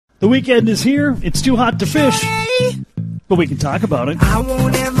The weekend is here. It's too hot to fish, but we can talk about it. I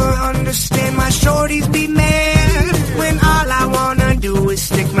won't ever understand my shorties be mad when all I wanna do is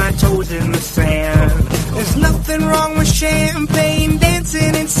stick my toes in the sand. There's nothing wrong with champagne,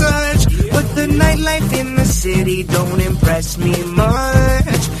 dancing and such, but the nightlife in the city don't impress me much.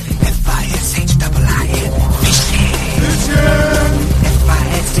 F-I-S-H-I-I-N, fishing.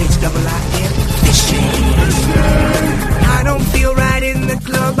 F-I-S-H-I-I-N, fishing. I don't feel right in the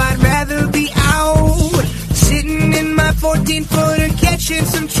club, I'd rather be out, sitting in my 14-footer catching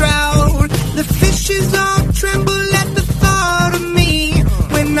some trout. The fishes all tremble at the thought of me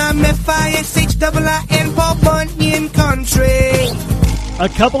when I'm F-I-S-H-I-I-N, Paul Bunyan country. A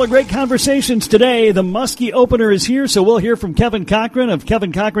couple of great conversations today. The Muskie opener is here, so we'll hear from Kevin Cochran of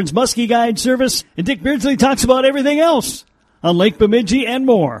Kevin Cochran's Muskie Guide Service. And Dick Beardsley talks about everything else on Lake Bemidji and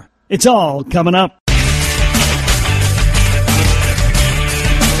more. It's all coming up.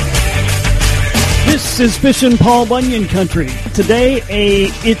 This is Fishin' Paul Bunyan Country. Today,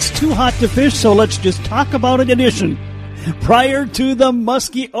 It's Too Hot to Fish, so let's just talk about it edition. Prior to the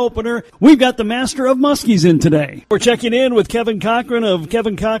Muskie opener, we've got the master of muskies in today. We're checking in with Kevin Cochran of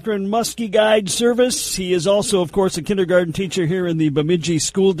Kevin Cochran Muskie Guide Service. He is also, of course, a kindergarten teacher here in the Bemidji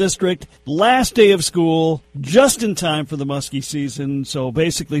School District. Last day of school, just in time for the muskie season. So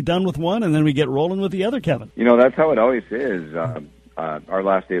basically done with one, and then we get rolling with the other, Kevin. You know, that's how it always is. Our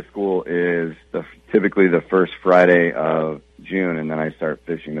last day of school is typically the first Friday of June, and then I start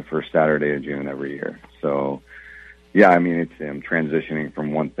fishing the first Saturday of June every year. So, yeah, I mean, I'm transitioning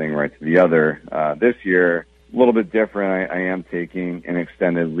from one thing right to the other. This year, a little bit different. I am taking an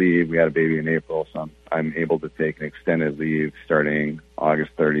extended leave. We had a baby in April, so I'm able to take an extended leave starting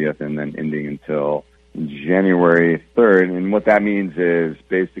August 30th and then ending until January 3rd. And what that means is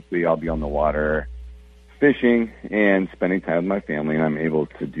basically I'll be on the water fishing and spending time with my family, and I'm able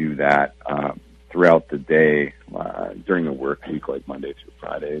to do that throughout the day during the work week, like Monday through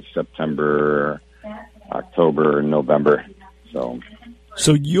Friday, September, October, November. So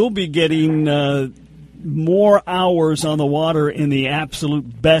you'll be getting more hours on the water in the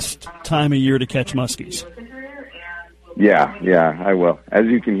absolute best time of year to catch muskies. Yeah, I will. As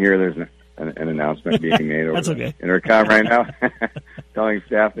you can hear, there's an announcement being made over the intercom right now, telling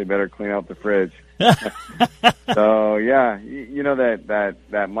staff they better clean out the fridge. So yeah, you know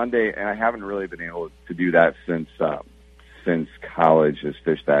that Monday, and I haven't really been able to do that since college. Is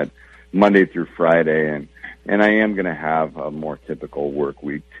fish that Monday through Friday, and I am going to have a more typical work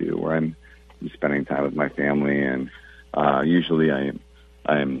week too, where I'm spending time with my family, and usually I'm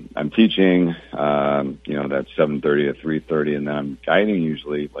teaching, that's 7:30 to 3:30, and then I'm guiding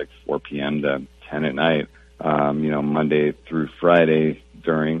usually like 4 p.m. to 10 at night, Monday through Friday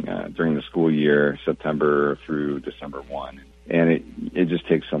during the school year, September through December 1. And it just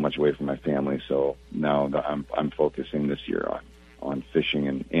takes so much away from my family. So now I'm focusing this year on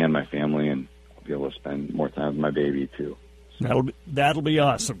fishing and my family, and I'll be able to spend more time with my baby too. So. That'll be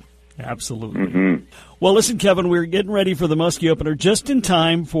awesome. Absolutely. Mm-hmm. Well, listen, Kevin, we're getting ready for the Muskie opener just in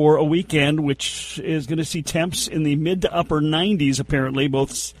time for a weekend, which is going to see temps in the mid to upper 90s, apparently,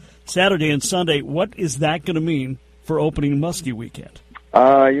 both Saturday and Sunday. What is that going to mean for opening Muskie weekend?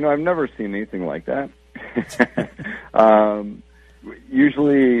 I've never seen anything like that.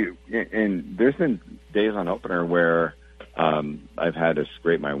 Usually, and there's been days on opener where I've had to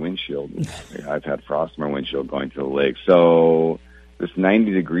scrape my windshield. I've had frost in my windshield going to the lake. So this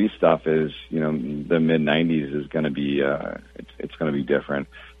 90-degree stuff is, the mid-90s is going to be, it's going to be different.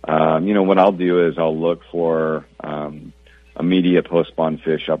 What I'll do is I'll look for a media post-spawn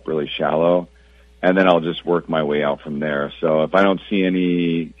fish up really shallow, and then I'll just work my way out from there. So if I don't see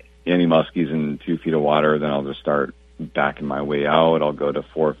any muskies in 2 feet of water, then I'll just start backing my way out. I'll go to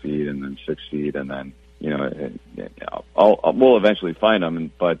 4 feet and then 6 feet, and then, we'll eventually find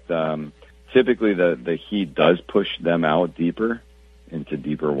them. But typically the heat does push them out deeper into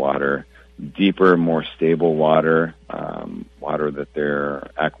deeper water, deeper, more stable water, water that they're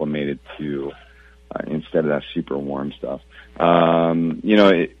acclimated to instead of that super warm stuff.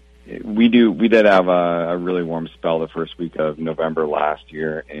 We did have a really warm spell the first week of November last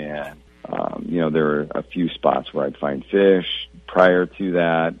year, and there were a few spots where I'd find fish prior to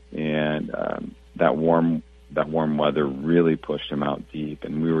that, and that warm weather really pushed them out deep,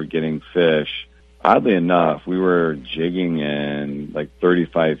 and we were getting fish. Oddly enough, we were jigging in like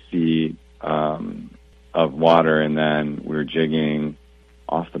 35 feet of water, and then we were jigging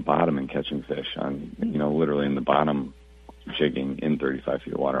off the bottom and catching fish on, literally in the bottom, jigging in 35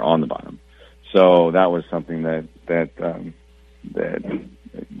 feet of water on the bottom. So that was something that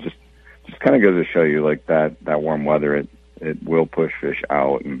just kind of goes to show you, like that warm weather, it will push fish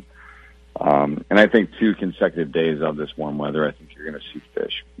out. And I think 2 consecutive days of this warm weather, I think you're going to see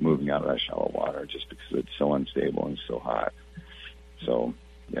fish moving out of that shallow water just because it's so unstable and so hot. So,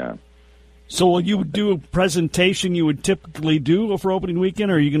 yeah. So will you do a presentation you would typically do for opening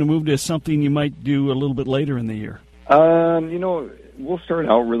weekend, or are you going to move to something you might do a little bit later in the year? We'll start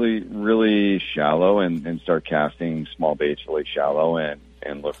out really, really shallow and start casting small baits really shallow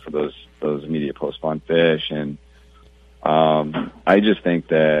and look for those immediate post-spawn fish. And I just think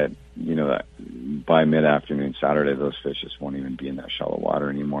that, that by mid-afternoon Saturday, those fish just won't even be in that shallow water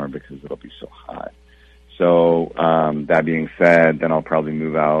anymore because it'll be so hot. So that being said, then I'll probably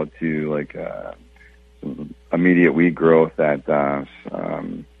move out to like some immediate weed growth that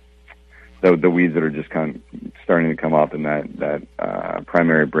the weeds that are just kind of starting to come up in that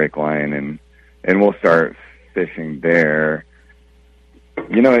primary break line, and we'll start fishing there.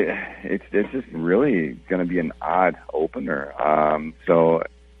 It's just really going to be an odd opener. So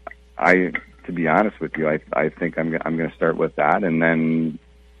to be honest with you, I think I'm going to start with that, and then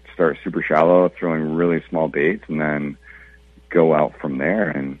start super shallow, throwing really small baits, and then go out from there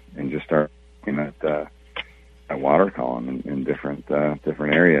and just start at that water column in different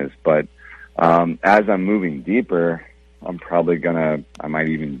areas. But as I'm moving deeper, I'm probably I might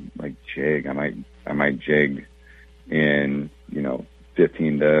even like jig. I might jig in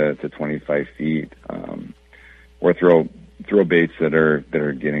 15 to 25 feet, or throw baits that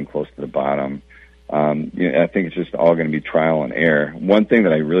are getting close to the bottom. I think it's just all going to be trial and error. One thing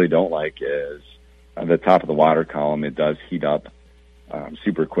that I really don't like is at the top of the water column, it does heat up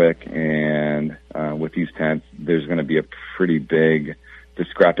super quick, and with these tents, there's going to be a pretty big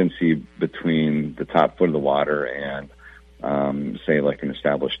discrepancy between the top foot of the water and say like an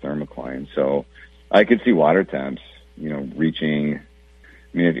established thermocline. So I could see water temps, reaching.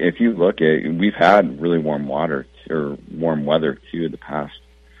 I mean, if you look at, we've had really warm water or warm weather too the past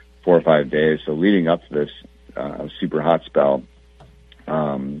 4 or 5 days. So leading up to this super hot spell,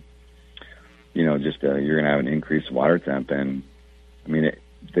 you're going to have an increased water temp, and I mean,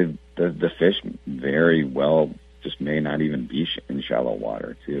 the fish very well just may not even be in shallow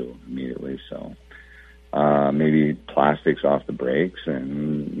water too immediately. So maybe plastics off the brakes,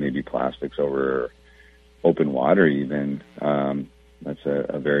 and maybe plastics over open water even. That's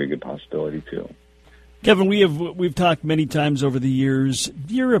a very good possibility too. Kevin, we've talked many times over the years.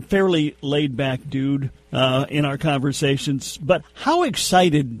 You're a fairly laid-back dude in our conversations, but how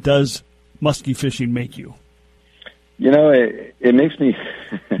excited does muskie fishing make you? It makes me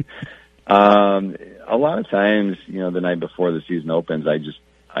a lot of times, the night before the season opens,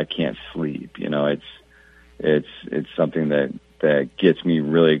 I can't sleep. It's something that gets me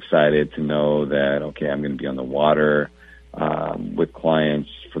really excited to know that, okay, I'm going to be on the water with clients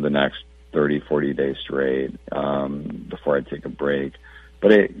for the next 30, 40 days straight before I take a break.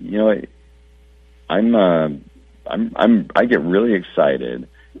 But I get really excited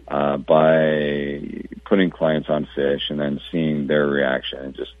by putting clients on fish and then seeing their reaction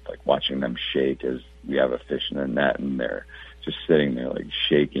and just like watching them shake as we have a fish in the net and they're just sitting there like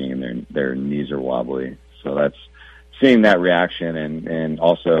shaking and their knees are wobbly. So that's seeing that reaction, and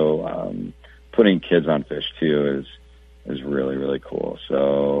also putting kids on fish too is really, really cool.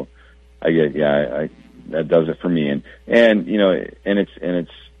 So that does it for me. And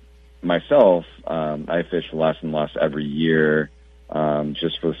it's myself, I fish less and less every year,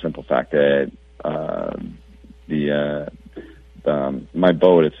 just for the simple fact that, my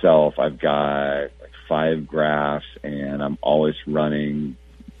boat itself, I've got like 5 graphs, and I'm always running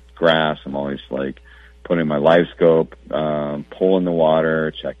graphs. I'm always like putting my live scope, pulling the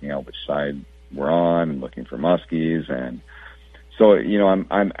water, checking out which side we're on and looking for muskies. And so,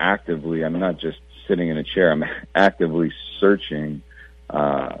 I'm not just sitting in a chair, I'm actively searching,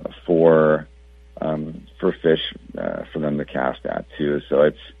 for fish, for them to cast at too. So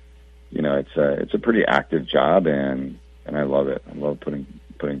it's a pretty active job, and I love it. I love putting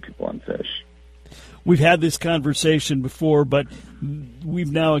people on fish. We've had this conversation before, but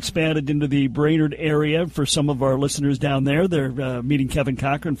we've now expanded into the Brainerd area for some of our listeners down there. They're meeting Kevin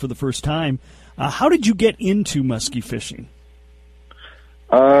Cochran for the first time. How did you get into muskie fishing?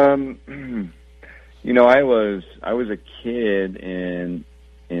 I was a kid in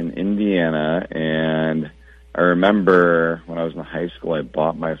Indiana, and I remember when I was in high school, I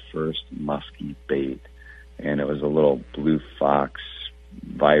bought my first muskie bait, and it was a little Blue Fox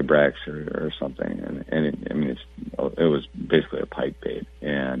Vibrex or something, and it was basically a pike bait.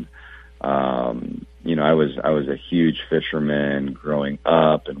 And I was a huge fisherman growing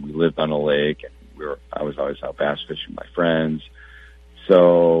up, and we lived on a lake, and I was always out bass fishing with my friends.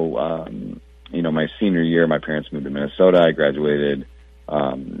 So my senior year, my parents moved to Minnesota. I graduated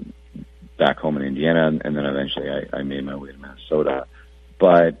back home in Indiana, and then eventually I made my way to Minnesota.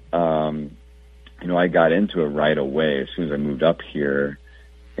 But, I got into it right away as soon as I moved up here,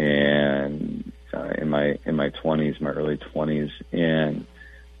 and in my 20s, my early 20s, and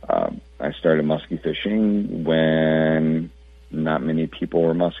I started muskie fishing when not many people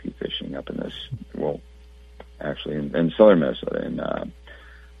were muskie fishing up in this, actually in southern Minnesota. And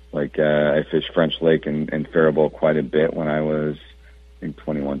I fished French Lake and Faribault quite a bit when I was, I think,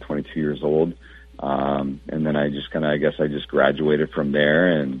 21, 22 years old. And then I just graduated from there,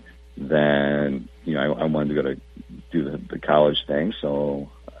 and then, I wanted to go to do the college thing. So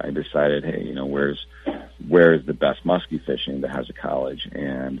I decided, hey, where's the best muskie fishing that has a college?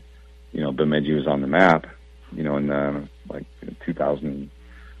 And, Bemidji was on the map, in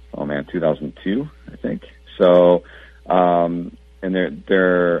 2002, I think. So, and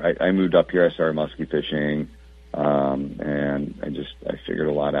I moved up here. I started muskie fishing, and I figured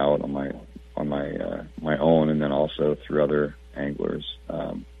a lot out on my own, and then also through other anglers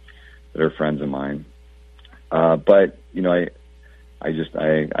that are friends of mine. But I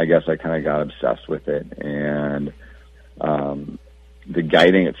guess I kind of got obsessed with it, and the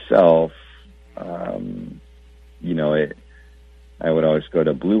guiding itself, I would always go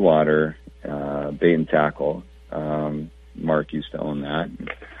to Blue Water Bait and Tackle. Mark used to own that,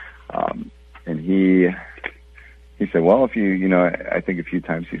 and he said, well, if you, I think a few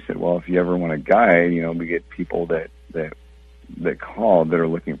times he said, well, if you ever want a guide, we get people that called that are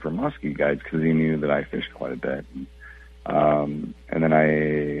looking for muskie guides, because he knew that I fished quite a bit. And then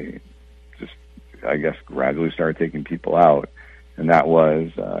I guess gradually started taking people out, and that was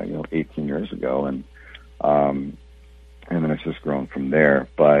 18 years ago, and then it's just grown from there.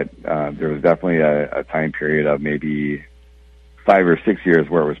 But there was definitely a time period of maybe 5 or 6 years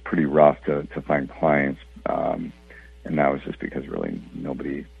where it was pretty rough to find clients, and that was just because really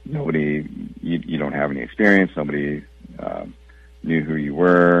nobody you don't have any experience, nobody knew who you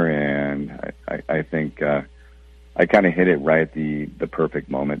were, and I think I kind of hit it right at the perfect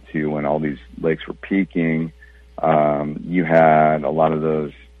moment too, when all these lakes were peaking. You had a lot of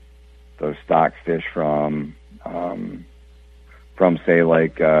those stock fish from say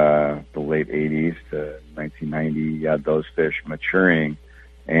like the late 80s to 1990. You had those fish maturing,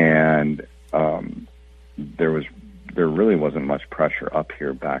 and there really wasn't much pressure up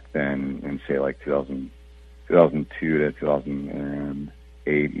here back then in say like 2002 to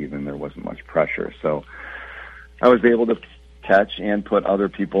 2008 even. There wasn't much pressure, so I was able to catch and put other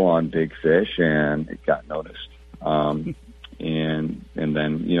people on big fish, and it got noticed. And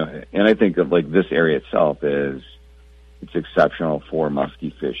then, and I think that like this area itself it's exceptional for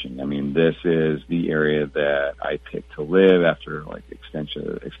muskie fishing. I mean, this is the area that I picked to live after like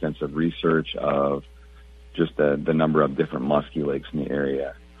extensive research of just the number of different muskie lakes in the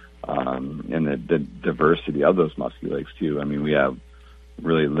area, and the diversity of those muskie lakes too. I mean, we have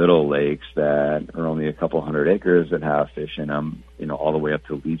really little lakes that are only a couple hundred acres that have fish in them, all the way up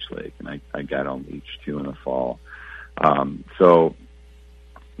to Leech Lake, and I got on Leech too in the fall. So,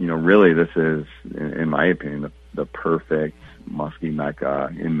 really this is, in my opinion, the perfect muskie mecca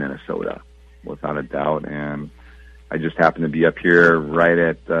in Minnesota, without a doubt. And I just happened to be up here right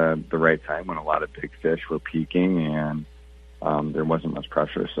at the right time when a lot of big fish were peaking, and there wasn't much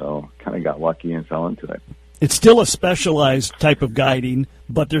pressure, so kind of got lucky and fell into it. It's still a specialized type of guiding,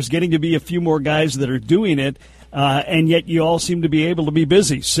 but there's getting to be a few more guys that are doing it, and yet you all seem to be able to be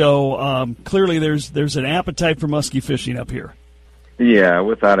busy. So clearly there's an appetite for muskie fishing up here. Yeah,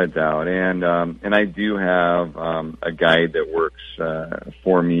 without a doubt. And I do have a guide that works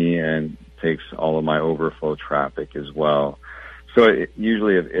for me and takes all of my overflow traffic as well. So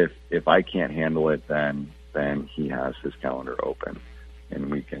usually if I can't handle it, then he has his calendar open,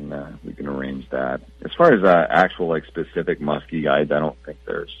 and we can arrange that. As far as actual like specific muskie guides, I don't think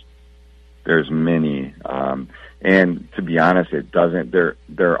there's many. And to be honest, it doesn't. There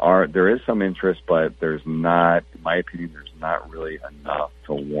is some interest, but there's not. In my opinion, there's not really enough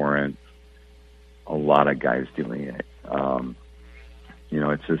to warrant a lot of guys doing it.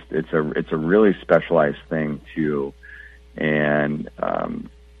 It's a really specialized thing too, and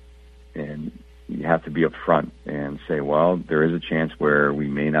you have to be upfront and say, well, there is a chance where we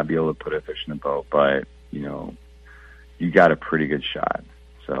may not be able to put a fish in a boat, but you got a pretty good shot.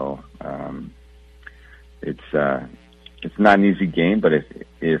 So it's not an easy game, but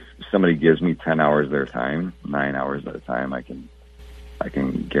if somebody gives me 10 hours of their time, 9 hours at a time, I can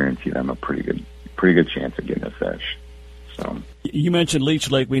guarantee them a pretty good chance of getting a fish. So You mentioned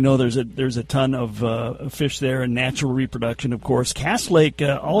Leech Lake. We know there's a ton of fish there and natural reproduction, of course. Cass Lake,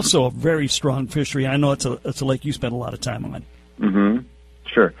 also a very strong fishery. I know it's a lake you spend a lot of time on. Mm-hmm.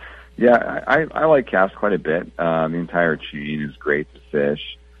 Sure. Yeah, I like Cass quite a bit. The entire chain is great to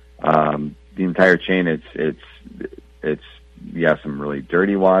fish. The entire chain, it's you have some really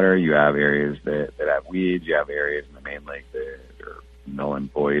dirty water. You have areas that have weeds. You have areas in the main lake that are null and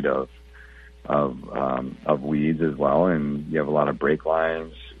void of weeds as well, and you have a lot of break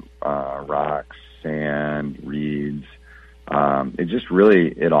lines, rocks, sand, reeds. It just really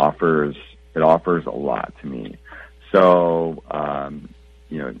it offers a lot to me. So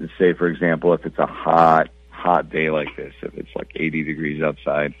say for example, if it's a hot day like this, if it's like 80 degrees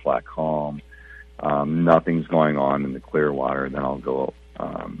outside, flat calm, nothing's going on in the clear water, then I'll go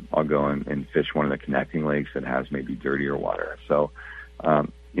and fish one of the connecting lakes that has maybe dirtier water. So I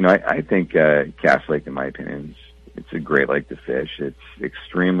think Cass Lake, in my opinion, it's a great lake to fish. It's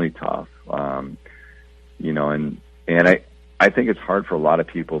extremely tough, and I think it's hard for a lot of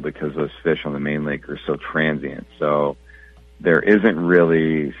people because those fish on the main lake are so transient. So there isn't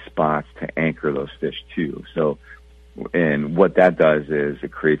really spots to anchor those fish to. So, and what that does is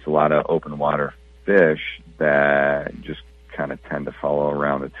it creates a lot of open water fish that just kind of tend to follow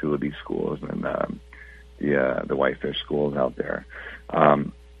around the Tulabee schools and the whitefish schools out there.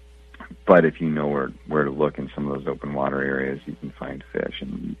 But if you know where to look in some of those open water areas, you can find fish,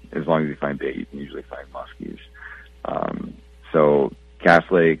 and as long as you find bait, you can usually find muskies. So Cass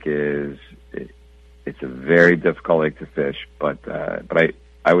Lake it's a very difficult lake to fish, but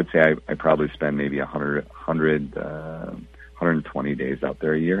I would say I probably spend maybe 120 days out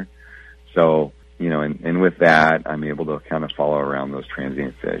there a year. So and with that, I'm able to kind of follow around those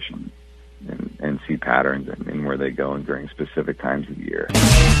transient fish and see patterns and where they go and during specific times of the year.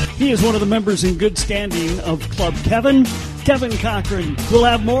 He is one of the members in good standing of Club Kevin Cochran. We'll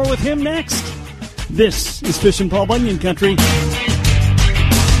have more with him next. This is Fishin' Paul Bunyan Country.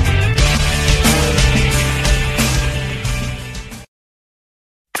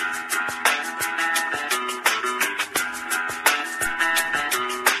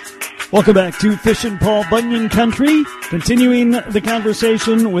 Welcome back to Fishin' Paul Bunyan Country, continuing the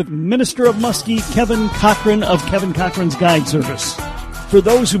conversation with Minister of Muskie Kevin Cochran of Kevin Cochran's Guide Service. For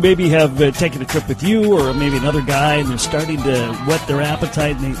those who maybe have taken a trip with you or maybe another guide and they're starting to whet their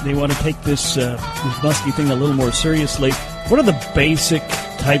appetite and they want to take this muskie thing a little more seriously, what are the basic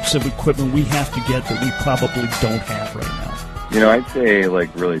types of equipment we have to get that we probably don't have right now? I'd say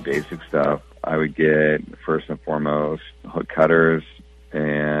like really basic stuff. I would get first and foremost hook cutters,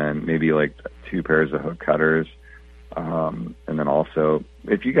 and maybe like 2 pairs of hook cutters, and then also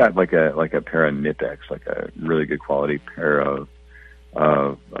if you got like a pair of Knipex, like a really good quality pair of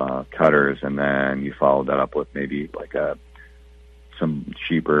cutters, and then you follow that up with maybe like some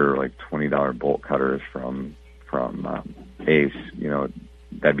cheaper like $20 bolt cutters from Ace,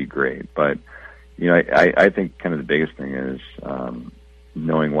 that'd be great. But I think kind of the biggest thing is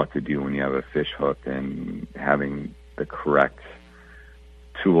knowing what to do when you have a fish hooked and having the correct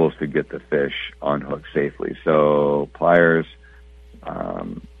tools to get the fish unhooked safely. So pliers,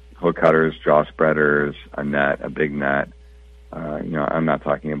 hook cutters, jaw spreaders, a net, a big net. I'm not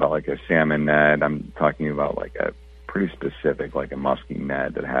talking about like a salmon net. I'm talking about like a pretty specific, like a muskie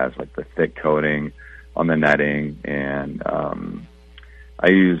net that has like the thick coating on the netting. And I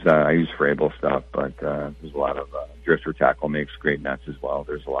use Frable stuff, but there's a lot of Drifter Tackle makes great nets as well.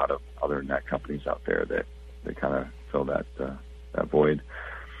 There's a lot of other net companies out there that kind of fill that void.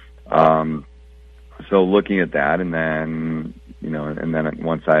 So looking at that, and then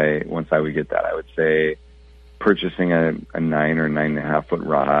once I would get that, I would say purchasing a 9 or 9.5 foot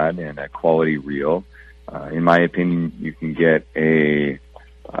rod and a quality reel. In my opinion, you can get a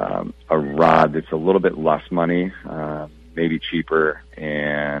rod that's a little bit less money, maybe cheaper,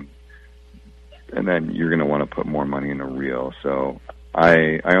 and then you're going to want to put more money in a reel. So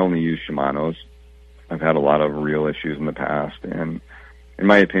I only use Shimano's. I've had a lot of reel issues in the past, and in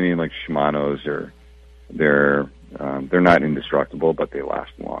my opinion, like Shimano's they're not indestructible, but they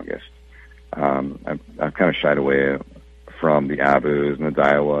last the longest. I've kind of shied away from the Abus and the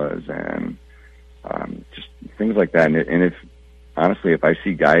Daiwas and just things like that. And if honestly, if I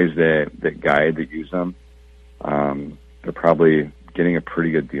see guys that use them, they're probably getting a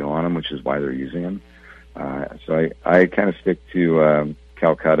pretty good deal on them, which is why they're using them. So I kind of stick to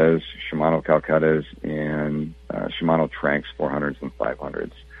Calcuttas, Shimano Calcuttas, and Shimano Tranx 400s and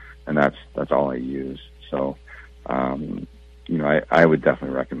 500s, and that's all I use. So, I would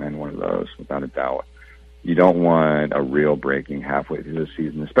definitely recommend one of those without a doubt. You don't want a reel breaking halfway through the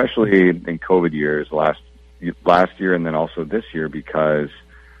season, especially in COVID years. The last last year and then also this year because,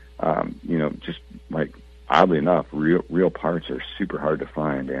 just like oddly enough, real parts are super hard to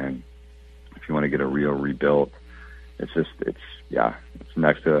find. And if you want to get a reel rebuilt, it's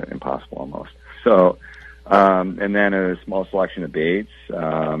next to impossible almost. So, and then a small selection of baits.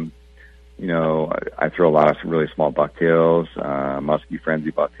 I throw a lot of really small bucktails. Muskie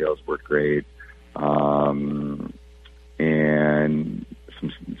Frenzy bucktails work great. And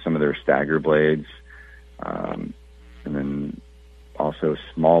some of their stagger blades. And then also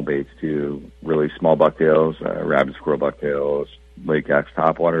small baits too, really small bucktails, rabbit squirrel bucktails, Lake X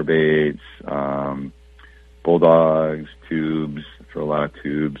topwater baits, bulldogs, tubes, throw a lot of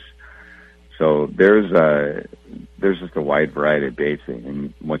tubes. So there's just a wide variety of baits,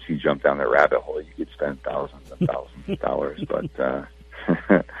 and once you jump down the rabbit hole, you could spend thousands and thousands of dollars. But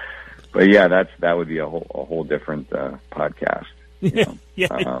but yeah, that would be a whole different podcast.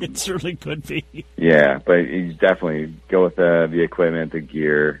 It certainly could be. Yeah, but you definitely go with the equipment, the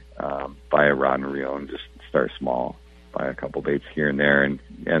gear, buy a rod and reel, and just start small. Buy a couple baits here and there, and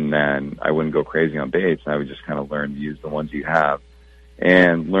then I wouldn't go crazy on baits. I would just kind of learn to use the ones you have,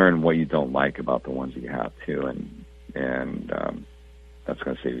 and learn what you don't like about the ones that you have too, and that's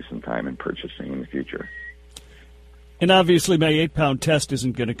going to save you some time in purchasing in the future. And obviously, my 8-pound test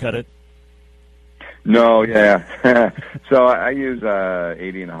isn't going to cut it. No, yeah. So I use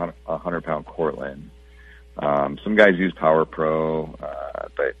 80 and 100-pound Cortland. Some guys use Power Pro,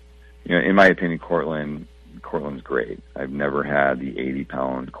 but in my opinion, Cortland's great. I've never had the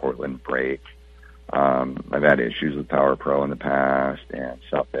 80-pound Cortland break. I've had issues with Power Pro in the past and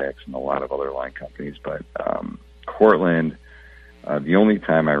Sufix and a lot of other line companies, but Cortland, the only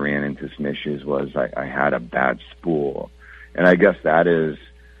time I ran into some issues was I had a bad spool, and I guess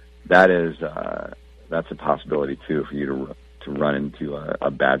that's a possibility too for you to run into a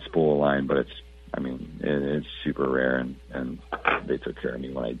bad spool line, but it's super rare, and they took care of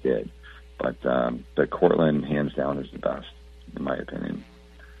me when I did. But the Cortland, hands down, is the best, in my opinion.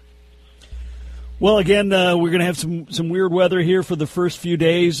 Well, again, we're going to have some weird weather here for the first few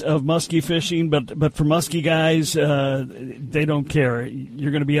days of muskie fishing, but for muskie guys, they don't care.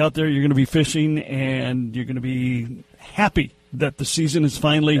 You're going to be out there, you're going to be fishing, and you're going to be happy that the season is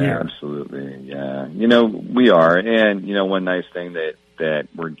finally here. Absolutely, yeah. We are, and one nice thing that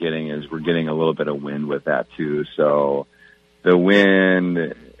we're getting is we're getting a little bit of wind with that too. So the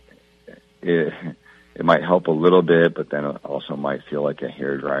wind, it might help a little bit, but then it also might feel like a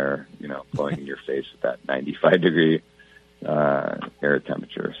hairdryer, blowing in your face at that 95-degree air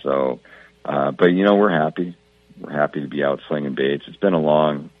temperature. So, but we're happy. We're happy to be out slinging baits. It's been a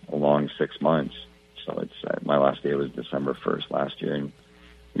long 6 months. So it's my last day was December 1st last year, and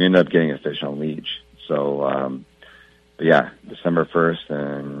we ended up getting a fish on leech. So, but yeah, December 1st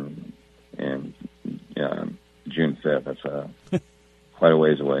and June 5th. That's quite a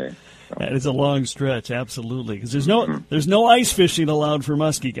ways away. So. That is a long stretch, absolutely, because there's no ice fishing allowed for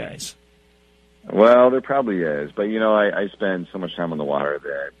muskie guys. Well, there probably is, but I spend so much time on the water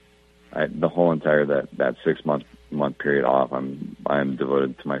that the whole entire that 6 month period off, I'm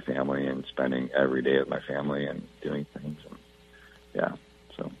devoted to my family and spending every day with my family and doing things. And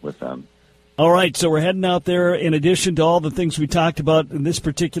so with them. All right, so we're heading out there. In addition to all the things we talked about in this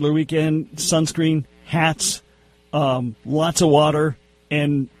particular weekend, sunscreen, hats, lots of water,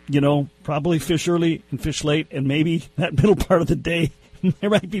 and probably fish early and fish late, and maybe that middle part of the day there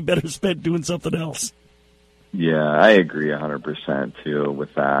might be better spent doing something else. Yeah, I agree 100% too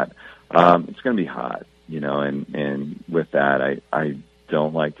with that. It's going to be hot, and with that, I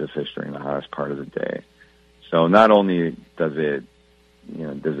don't like to fish during the hottest part of the day. So not only does it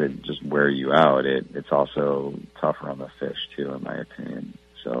just wear you out, it's also tougher on the fish too, in my opinion.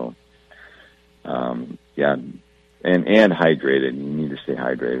 So, and hydrated. You need to stay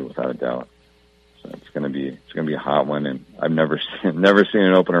hydrated without a doubt. So it's going to be a hot one, and I've never seen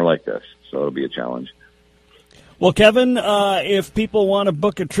an opener like this. So it'll be a challenge. Well, Kevin, if people want to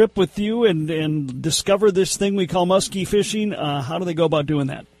book a trip with you and discover this thing we call muskie fishing, how do they go about doing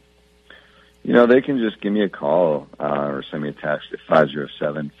that? They can just give me a call or send me a text at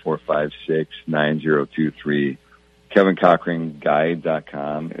 507-456-9023.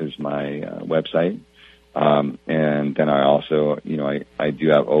 KevinCochranGuide.com is my website. And then I also, I do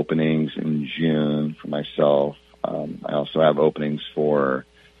have openings in June for myself. I also have openings for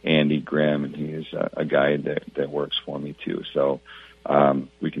Andy Grimm, and he is a guide that works for me too. So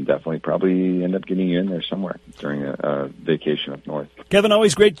we can definitely probably end up getting you in there somewhere during a vacation up north. Kevin,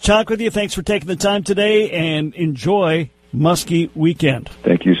 always great to talk with you. Thanks for taking the time today, and enjoy Muskie Weekend.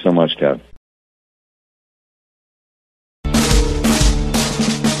 Thank you so much, Kev.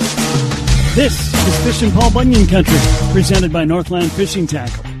 This is Fishin' Paul Bunyan Country, presented by Northland Fishing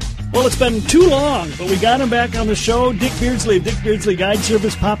Tackle. Well, it's been too long, but we got him back on the show. Dick Beardsley, Dick Beardsley Guide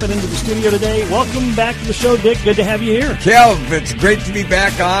Service, popping into the studio today. Welcome back to the show, Dick. Good to have you here. Kev, it's great to be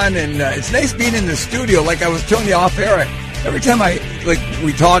back on, and it's nice being in the studio. Like I was telling you off air, every time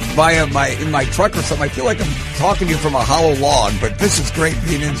we talk in my truck or something, I feel like I'm talking to you from a hollow log, but this is great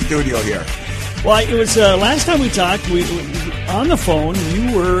being in the studio here. Well, it was last time we talked, on the phone,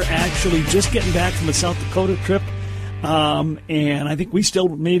 you were actually just getting back from the South Dakota trip. And I think we still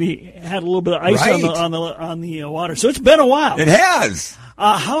maybe had a little bit of ice on the water. So it's been a while. It has.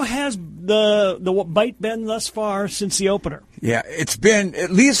 How has the bite been thus far since the opener? Yeah, it's been, at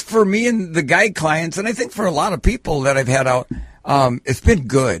least for me and the guide clients, and I think for a lot of people that I've had out, it's been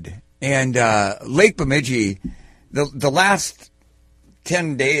good. And Lake Bemidji, the last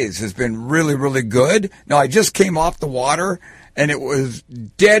 10 days has been really, really good. Now, I just came off the water, and it was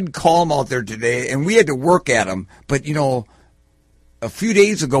dead calm out there today, and we had to work at them. But, a few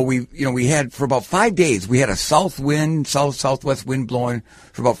days ago, we had, for about 5 days, we had a southwest wind blowing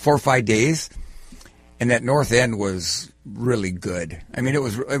for about 4 or 5 days, and that north end was really good. I mean,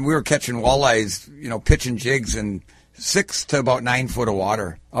 and we were catching walleyes, pitching jigs in 6 to about 9 foot of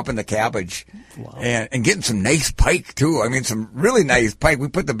water up in the cabbage. Wow. And getting some nice pike too. I mean, some really nice pike. We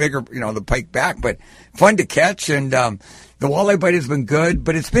put the bigger, the pike back, but fun to catch. And, the walleye bite has been good,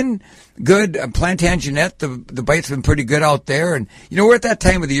 but it's been good. Plantagenet, the bite's been pretty good out there. And, we're at that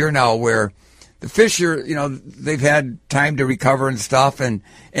time of the year now where the fish are, they've had time to recover and stuff. And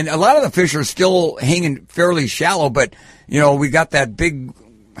a lot of the fish are still hanging fairly shallow, but, we got that big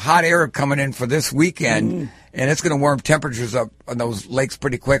hot air coming in for this weekend. And it's going to warm temperatures up on those lakes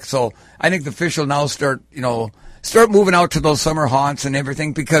pretty quick. So I think the fish will now start moving out to those summer haunts and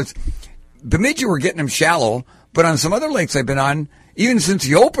everything, because Bemidji, we're getting them shallow. But on some other lakes I've been on, even since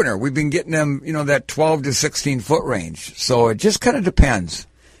the opener, we've been getting them, that 12 to 16 foot range. So it just kind of depends.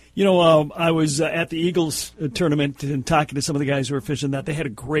 I was at the Eagles tournament and talking to some of the guys who were fishing that. They had a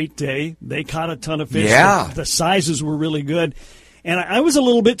great day. They caught a ton of fish. Yeah. The sizes were really good. And I was a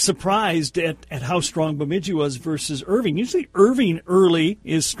little bit surprised at how strong Bemidji was versus Irving. Usually Irving early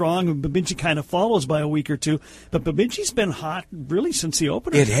is strong, and Bemidji kind of follows by a week or two. But Bemidji's been hot really since the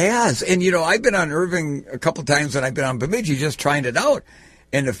opener. It has. And, I've been on Irving a couple times, and I've been on Bemidji just trying it out.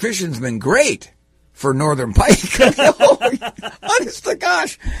 And the fishing's been great for northern pike. Honest to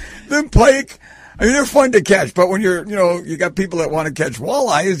gosh, them pike, I mean, they're fun to catch. But when you got people that want to catch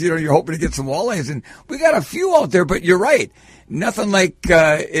walleyes, you're hoping to get some walleyes. And we got a few out there, but you're right. Nothing like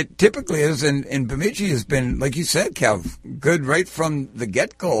it typically is, and Bemidji has been, like you said, Kev, good right from the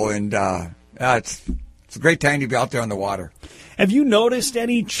get-go, and it's a great time to be out there on the water. Have you noticed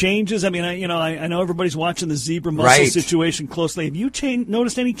any changes? I mean, I know everybody's watching the zebra mussel situation closely. Have you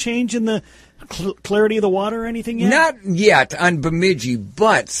noticed any change in the clarity of the water or anything yet? Not yet on Bemidji,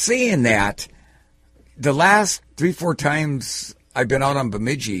 but saying that, the last 3-4 times I've been out on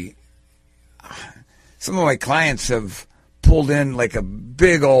Bemidji, some of my clients have pulled in like a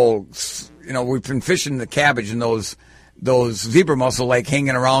big old, we've been fishing the cabbage and those zebra mussel like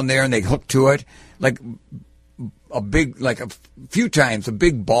hanging around there, and they hook to it like a few times a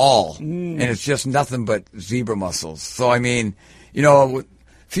big ball, and it's just nothing but zebra mussels. So I mean, a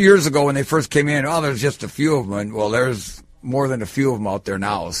few years ago when they first came in, there's just a few of them, and well, there's more than a few of them out there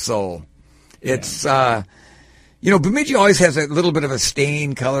now. So it's Bemidji always has a little bit of a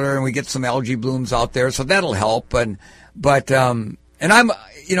stain color, and we get some algae blooms out there, so that'll help. But I'm,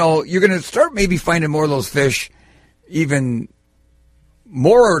 you're going to start maybe finding more of those fish even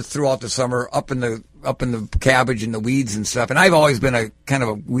more throughout the summer up in the cabbage and the weeds and stuff. And I've always been a kind of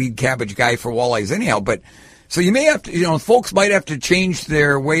a weed cabbage guy for walleyes anyhow. But so you may have to, folks might have to change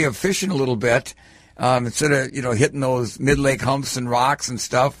their way of fishing a little bit. Instead of, hitting those mid-lake humps and rocks and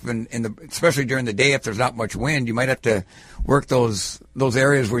stuff, and especially during the day if there's not much wind, you might have to work those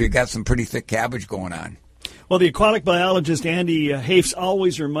areas where you got some pretty thick cabbage going on. Well, the aquatic biologist Andy Hafes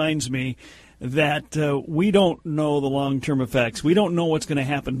always reminds me that we don't know the long-term effects. We don't know what's going to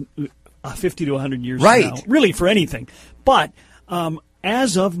happen 50 to 100 years from now, really, for anything. But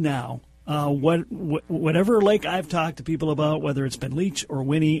as of now, whatever lake I've talked to people about, whether it's been Leech or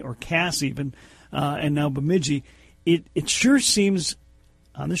Winnie or Cass even, and now Bemidji, it sure seems,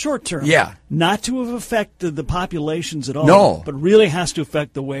 on the short term, not to have affected the populations at all, but really has to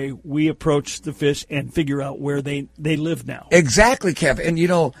affect the way we approach the fish and figure out where they live now. Exactly, Kev. And,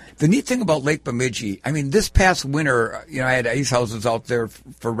 the neat thing about Lake Bemidji, I mean, this past winter, I had ice houses out there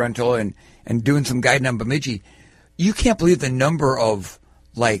for rental and doing some guiding on Bemidji. You can't believe the number of,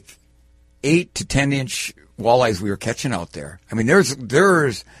 8 to 10 inch walleyes we were catching out there. I mean,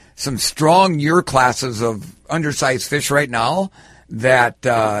 there's some strong year classes of undersized fish right now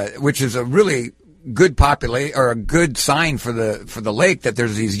that which is a really good population or a good sign for the lake that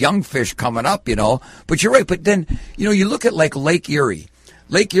there's these young fish coming up, But you're right. But then, you look at like Lake Erie.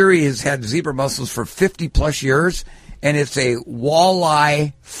 Lake Erie has had zebra mussels for 50 plus years, and it's a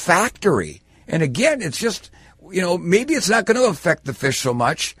walleye factory. And again, it's just, maybe it's not going to affect the fish so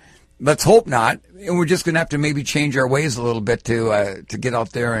much. Let's hope not. And we're just going to have to maybe change our ways a little bit to get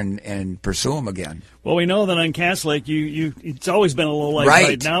out there and pursue them again. Well, we know that on Cass Lake, it's always been a low light.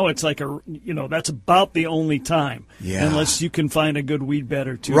 Right now, it's like that's about the only time. Yeah. Unless you can find a good weed bed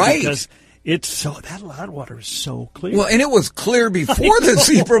or two. Right. Because that loud water is so clear. Well, and it was clear before the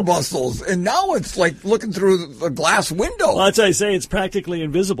zebra mussels, and now it's like looking through the glass window. Well, that's what I say. It's practically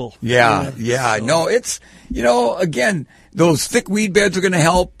invisible. Yeah. So. No, it's, again, those thick weed beds are going to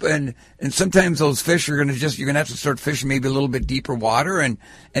help, and sometimes those fish are going to you're going to have to start fishing maybe a little bit deeper water. And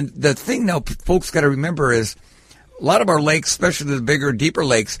the thing now folks got to remember is a lot of our lakes, especially the bigger, deeper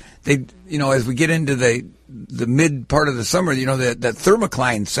lakes, they, as we get into the mid part of the summer, that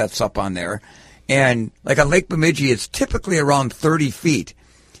thermocline sets up on there. And like on Lake Bemidji, it's typically around 30 feet.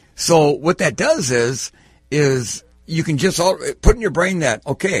 So what that does is you can just put in your brain that,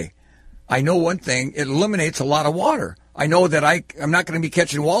 okay, I know one thing, it eliminates a lot of water. I know that I'm not going to be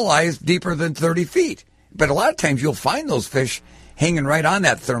catching walleyes deeper than 30 feet. But a lot of times you'll find those fish hanging right on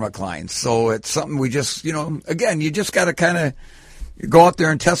that thermocline. So it's something we just, again, you just got to kind of go out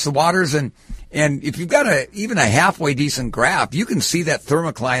there and test the waters. And if you've got even a halfway decent graph, you can see that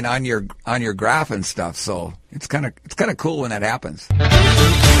thermocline on your graph and stuff. So it's kind of cool when that happens.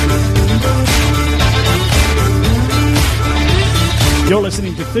 You're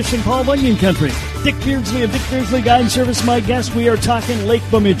listening to Fishing Paul Bunyan Country. Dick Beardsley of Dick Beardsley Guide Service, my guest. We are talking Lake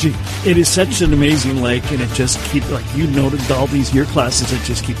Bemidji. It is such an amazing lake, and it just keeps, like you noted, all these year classes that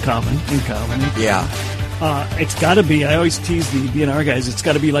just keep coming and coming. Yeah. It's got to be, I always tease the DNR guys, it's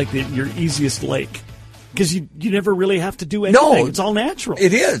got to be like your easiest lake. Because you never really have to do anything. No, it's all natural.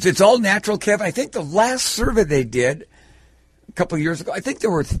 It is. It's all natural, Kevin. I think the last survey they did a couple of years ago, I think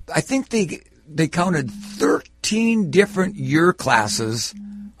they counted 13 different year classes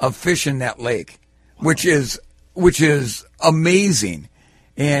of fish in that lake, which is amazing.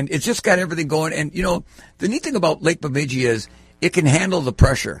 And it's just got everything going. And, the neat thing about Lake Bemidji is it can handle the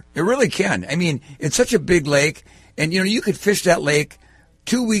pressure. It really can. I mean, it's such a big lake. And, you could fish that lake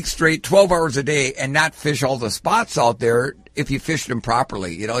 2 weeks straight, 12 hours a day, and not fish all the spots out there if you fished them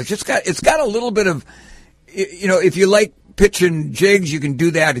properly. It's got a little bit of, if you like pitching jigs, you can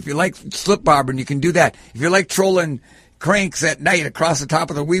do that. If you like slip bobbing, you can do that. If you like trolling cranks at night across the top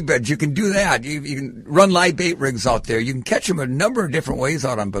of the weed beds, you can do that. You can run live bait rigs out there. You can catch them a number of different ways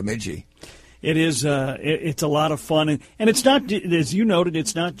out on Bemidji. It is. It's a lot of fun, and it's not, as you noted,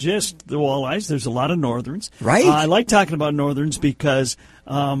 it's not just the walleyes. There's a lot of northerns. Right. I like talking about northerns because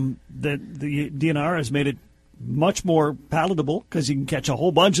the DNR has made it much more palatable because you can catch a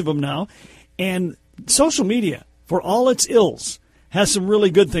whole bunch of them now, and social media, for all its ills, has some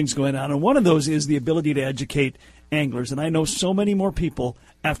really good things going on. And one of those is the ability to educate anglers. And I know so many more people,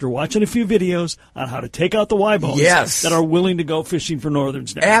 after watching a few videos on how to take out the Y-bones, yes, that are willing to go fishing for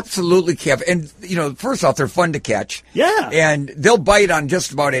northerns now. Absolutely, Kev. And, first off, they're fun to catch. Yeah. And they'll bite on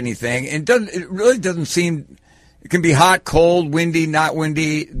just about anything. And it really doesn't seem... It can be hot, cold, windy, not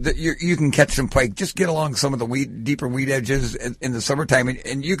windy. You can catch some pike. Just get along some of the deeper weed edges in the summertime,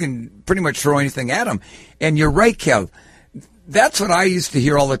 and you can pretty much throw anything at them. And you're right, Kev. That's what I used to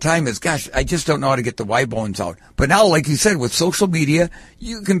hear all the time is, gosh, I just don't know how to get the Y-bones out. But now, like you said, with social media,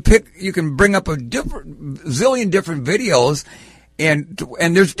 you can bring up zillion different videos, and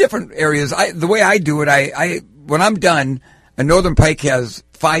there's different areas. The way I do it, I when I'm done, a northern pike has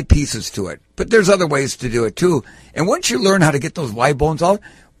 5 pieces to it. But there's other ways to do it, too. And once you learn how to get those Y-bones out,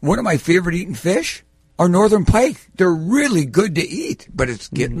 one of my favorite eating fish are northern pike. They're really good to eat. But it's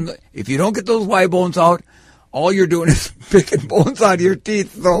if you don't get those Y-bones out, all you're doing is picking bones out of your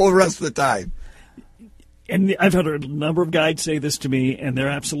teeth the whole rest of the time. And I've had a number of guides say this to me, and they're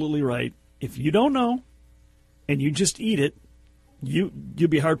absolutely right. If you don't know and you just eat it, you'd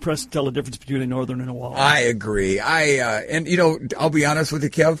be hard pressed to tell the difference between a northern and a walleye. I agree. I'll be honest with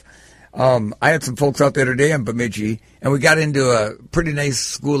you, Kev. I had some folks out there today in Bemidji, and we got into a pretty nice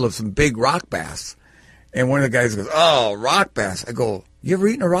school of some big rock bass. And one of the guys goes, "Oh, rock bass." I go, "You ever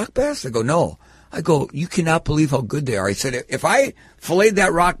eaten a rock bass?" They go, "No." I go, "You cannot believe how good they are." I said, if I filleted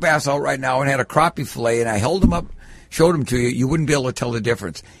that rock bass out right now and had a crappie fillet and I held them up, showed them to you, you wouldn't be able to tell the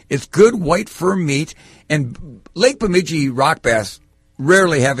difference. It's good white firm meat, and Lake Bemidji rock bass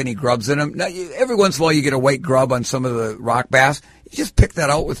rarely have any grubs in them. Now, every once in a while you get a white grub on some of the rock bass. You just pick that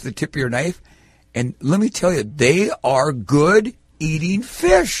out with the tip of your knife. And let me tell you, they are good eating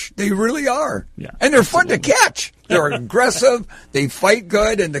fish. They really are. Yeah, and they're fun to catch. They're aggressive. They fight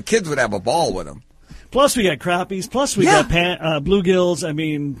good, and the kids would have a ball with them. Plus, we got crappies. Plus, we got bluegills. I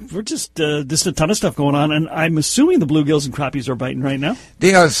mean, we're just a ton of stuff going on. And I'm assuming the bluegills and crappies are biting right now.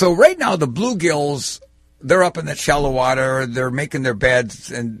 They are. So right now, the bluegills, they're up in that shallow water. They're making their beds,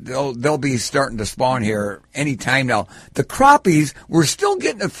 and they'll be starting to spawn here any time now. The crappies, we're still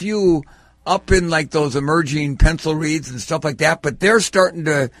getting a few up in like those emerging pencil reeds and stuff like that, but they're starting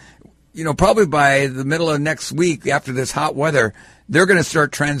to, probably by the middle of next week after this hot weather, they're going to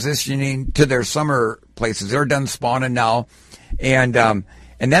start transitioning to their summer places. They're done spawning now, and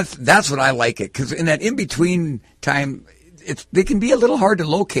that's what I like it, because in that in between time, they can be a little hard to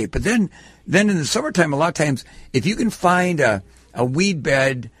locate. But then in the summertime, a lot of times, if you can find a weed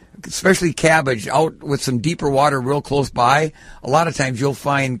bed, especially cabbage, out with some deeper water real close by, a lot of times you'll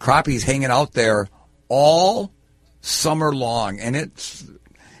find crappies hanging out there all summer long. And it's,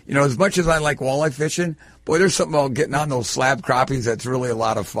 as much as I like walleye fishing, boy, there's something about getting on those slab crappies that's really a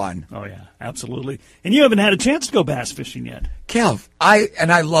lot of fun. Oh, yeah, absolutely. And you haven't had a chance to go bass fishing yet. Kev,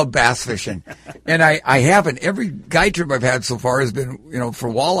 I love bass fishing. And I haven't. Every guide trip I've had so far has been, for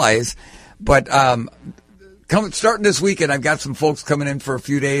walleyes. But starting this weekend, I've got some folks coming in for a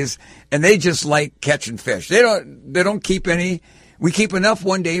few days, and they just like catching fish. They don't keep any. We keep enough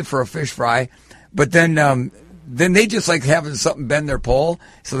one day for a fish fry, but then they just like having something bend their pole.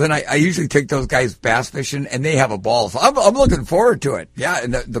 So then I usually take those guys bass fishing, and they have a ball. So I'm looking forward to it. Yeah,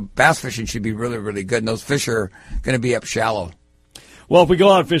 and the bass fishing should be really, really good, and those fish are going to be up shallow. Well, if we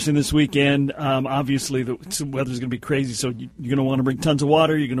go out fishing this weekend, obviously the weather's going to be crazy, so you're going to want to bring tons of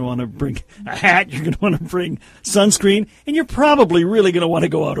water, you're going to want to bring a hat, you're going to want to bring sunscreen, and you're probably really going to want to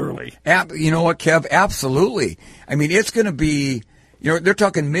go out early. You know what, Kev? Absolutely. I mean, it's going to be, they're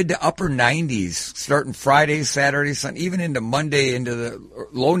talking mid to upper 90s, starting Friday, Saturday, Sunday, even into Monday, into the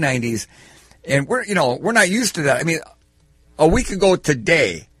low 90s. And we're not used to that. I mean, a week ago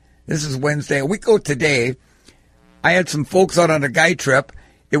today, this is Wednesday, a week ago today, I had some folks out on a guide trip.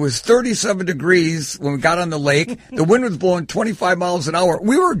 It was 37 degrees when we got on the lake. The wind was blowing 25 miles an hour.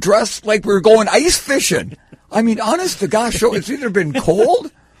 We were dressed like we were going ice fishing. I mean, honest to gosh, it's either been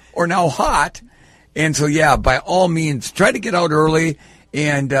cold or now hot. And so, yeah, by all means, try to get out early.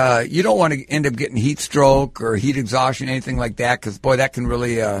 And you don't want to end up getting heat stroke or heat exhaustion, anything like that, because, boy, that can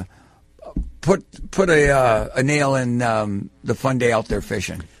really put a nail in the fun day out there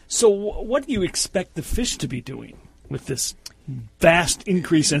fishing. So what do you expect the fish to be doing with this vast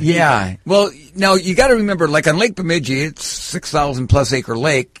increase in heat? Yeah. Well, now you got to remember, like on Lake Bemidji, it's 6,000 plus acre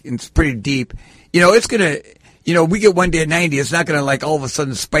lake, and it's pretty deep. It's going to, we get one day at 90. It's not going to like all of a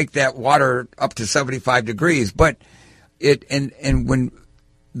sudden spike that water up to 75 degrees. But and when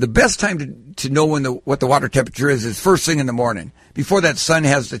the best time to know what the water temperature is first thing in the morning, before that sun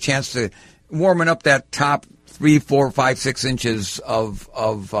has the chance to warming up that top 3, 4, 5, 6 inches of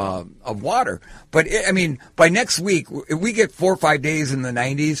water. But I mean, by next week, if we get 4 or 5 days in the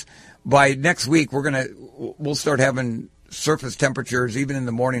 90s, by next week we'll start having surface temperatures even in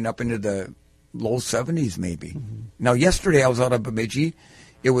the morning up into the low 70s maybe. Mm-hmm. Now, yesterday I was out of Bemidji.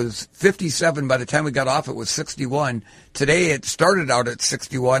 It was 57. By the time we got off, it was 61. Today it started out at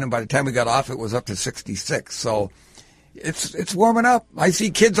 61, and by the time we got off, it was up to 66. So it's warming up. I see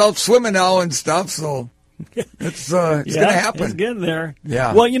kids out swimming now and stuff. So. It's going to happen. It's getting there.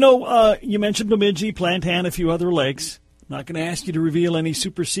 Yeah. Well, you mentioned Bemidji, Plantan, a few other lakes. I'm not going to ask you to reveal any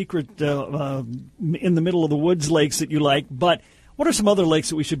super secret in the middle of the woods lakes that you like, but what are some other lakes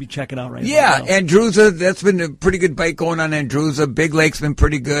that we should be checking out right now? Yeah, Andrewsa, that's been a pretty good bite going on Andrewsa. Big Lake's been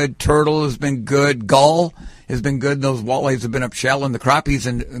pretty good. Turtle has been good. Gull has been good. Those walleyes have been up shallow, and the crappies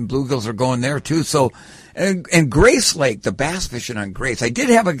and bluegills are going there too. So, and Grace Lake, the bass fishing on Grace. I did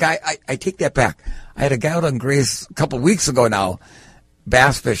have a guy, I take that back. I had a guy out on Grace a couple of weeks ago now,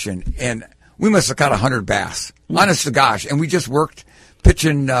 bass fishing, and we must have caught 100 bass. Honest to gosh. And we just worked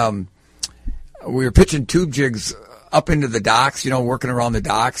pitching, we were pitching tube jigs up into the docks, working around the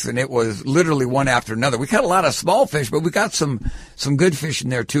docks, and it was literally one after another. We caught a lot of small fish, but we got some good fish in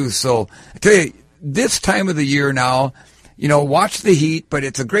there too. So I tell you, this time of the year now, watch the heat, but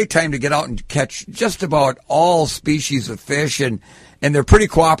it's a great time to get out and catch just about all species of fish, and they're pretty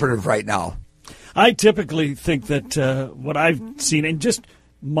cooperative right now. I typically think that what I've seen, and just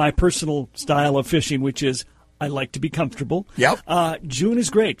my personal style of fishing, which is I like to be comfortable. Yep. June is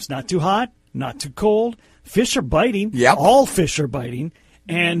great. It's not too hot, not too cold. Fish are biting. Yep. All fish are biting.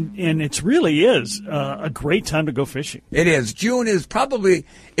 And it really is a great time to go fishing. It is. June is probably,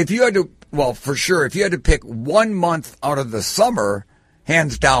 if you had to pick 1 month out of the summer,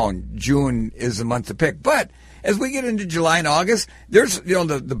 hands down, June is the month to pick. But as we get into July and August, there's,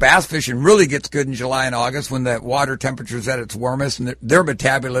 the bass fishing really gets good in July and August when the water temperature is at its warmest and their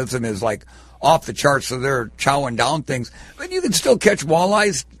metabolism is like off the charts, so they're chowing down things. But you can still catch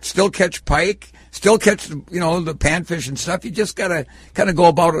walleyes, still catch pike, still catch, the panfish and stuff. You just got to kind of go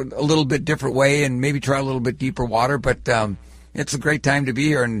about it a little bit different way and maybe try a little bit deeper water. But it's a great time to be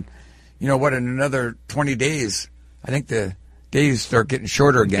here. And, in another 20 days, I think the days start getting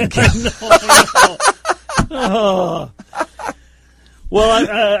shorter again. Oh.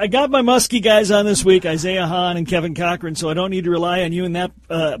 Well, I got my muskie guys on this week, Isaiah Hahn and Kevin Cochran, so I don't need to rely on you in that.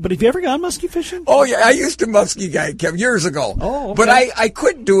 But have you ever gone muskie fishing? Oh, yeah. I used to muskie guy, Kevin, years ago. Oh, okay. But I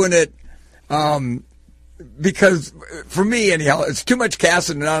quit doing it because, for me, anyhow, it's too much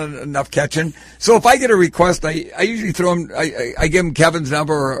casting and not enough catching. So if I get a request, I usually throw him, I give him Kevin's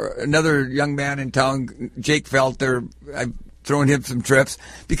number or another young man in town, Jake Felter. I've thrown him some trips.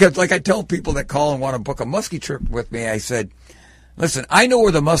 Because, like I tell people that call and want to book a muskie trip with me, I said, listen, I know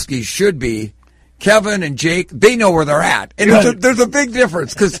where the muskies should be. Kevin and Jake, they know where they're at. And there's a big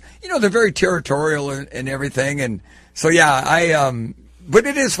difference because, they're very territorial and everything. And so, yeah, but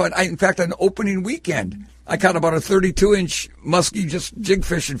it is fun. In fact, on opening weekend, I caught about a 32-inch muskie just jig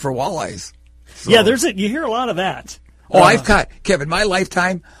fishing for walleyes. So, yeah, you hear a lot of that. Oh, I've caught, Kevin, my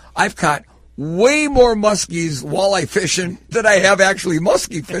lifetime, I've caught way more muskies walleye fishing than I have actually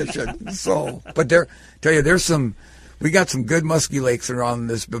muskie fishing. So, but we got some good muskie lakes around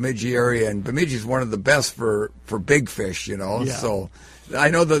this Bemidji area, and Bemidji is one of the best for big fish, Yeah. So I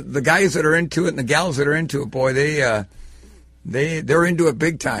know the guys that are into it and the gals that are into it, boy, they're into it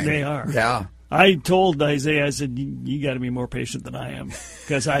big time. They are. Yeah. I told Isaiah, I said, you got to be more patient than I am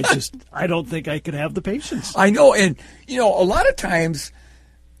because I don't think I could have the patience. I know. And, a lot of times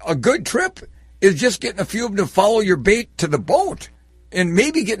a good trip is just getting a few of them to follow your bait to the boat and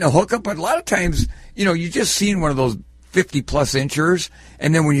maybe getting a hookup. But a lot of times, you just seen one of those 50-plus inchers,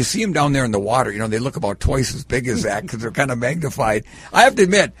 and then when you see them down there in the water, they look about twice as big as that because they're kind of magnified. I have to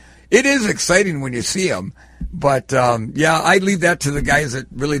admit, it is exciting when you see them. But, I leave that to the guys that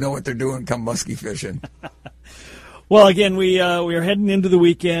really know what they're doing come muskie fishing. Well, again, we are heading into the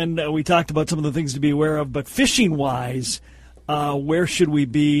weekend. We talked about some of the things to be aware of, but fishing-wise, where should we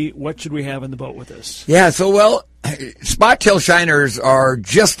be? What should we have in the boat with us? Yeah, so, spot tail shiners are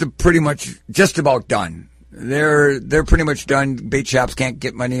just about done. They're pretty much done. Bait shops can't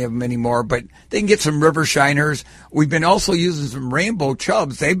get many of them anymore, but they can get some river shiners. We've been also using some rainbow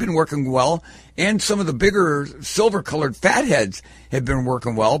chubs. They've been working well, and some of the bigger silver-colored fatheads have been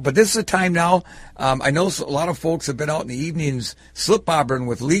working well. But this is a time now. I know a lot of folks have been out in the evenings slip bobbering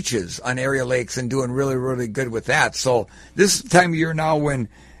with leeches on area lakes and doing really, really good with that. So this is the time of year now when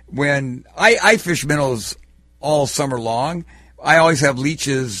I fish minnows all summer long. I always have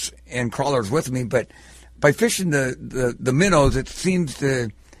leeches and crawlers with me, but by fishing the minnows, it seems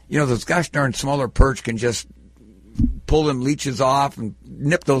to, those gosh darn smaller perch can just pull them leeches off and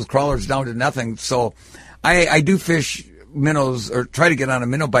nip those crawlers down to nothing. So I do fish minnows or try to get on a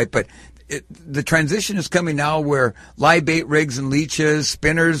minnow bite, but the transition is coming now where live bait rigs and leeches,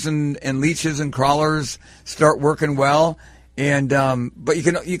 spinners and leeches and crawlers start working well. And but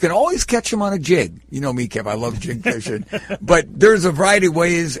you can always catch them on a jig. You know me, Kev, I love jig fishing. But there's a variety of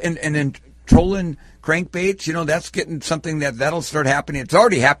ways, and then trolling crankbaits, that's getting something that'll start happening. It's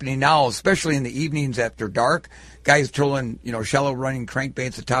already happening now, especially in the evenings after dark. Guys trolling, shallow running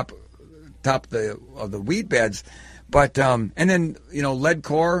crankbaits atop of the weed beds. But and then lead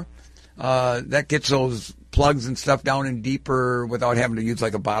core that gets those plugs and stuff down in deeper without having to use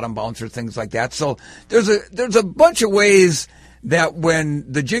like a bottom bouncer, things like that. So there's a bunch of ways that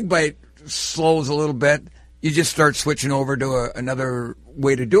when the jig bite slows a little bit, you just start switching over to another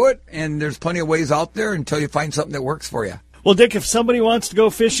way to do it. And there's plenty of ways out there until you find something that works for you. Well, Dick, if somebody wants to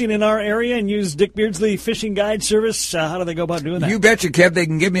go fishing in our area and use Dick Beardsley Fishing Guide Service, how do they go about doing that? You betcha, Kev. They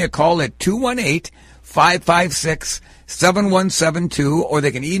can give me a call at 218-556-7172, or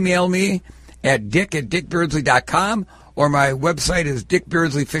they can email me at dick@dickbeardsley.com, or my website is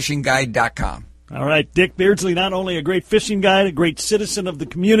dickbeardsleyfishingguide.com. All right, Dick Beardsley, not only a great fishing guide, a great citizen of the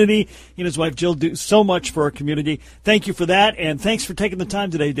community. He and his wife Jill do so much for our community. Thank you for that, and thanks for taking the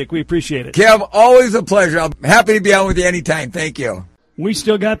time today, Dick. We appreciate it. Kev, always a pleasure. I'm happy to be on with you anytime. Thank you. We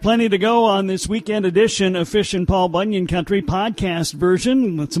still got plenty to go on this weekend edition of Fishin' Paul Bunyan Country podcast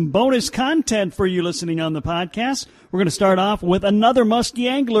version with some bonus content for you listening on the podcast. We're going to start off with another muskie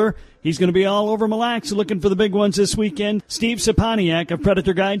angler. He's going to be all over Mille Lacs looking for the big ones this weekend. Steve Saponiak of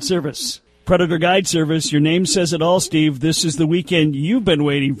Predator Guide Service. Predator Guide Service, your name says it all, Steve. This is the weekend you've been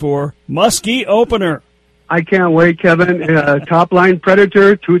waiting for. Muskie Opener. I can't wait, Kevin. Top line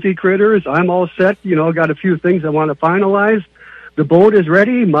Predator, toothy critters. I'm all set. Got a few things I want to finalize. The boat is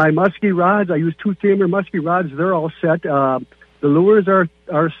ready. My muskie rods, I use two-tamer muskie rods. They're all set. The lures are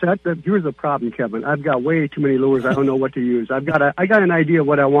set. Here's the problem, Kevin. I've got way too many lures. I don't know what to use. I got an idea of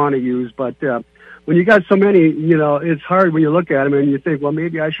what I want to use, but when you got so many, it's hard when you look at them and you think, well,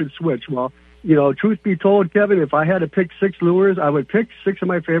 maybe I should switch. Well, truth be told, Kevin, if I had to pick 6 lures, I would pick 6 of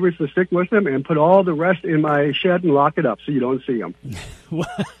my favorites to stick with them and put all the rest in my shed and lock it up so you don't see them.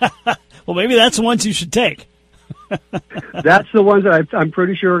 Well, maybe that's the ones you should take. That's the ones that I'm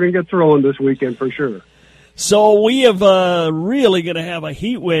pretty sure are going to get thrown this weekend for sure. So we have really going to have a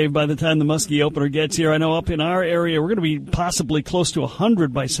heat wave by the time the muskie opener gets here. I know up in our area we're going to be possibly close to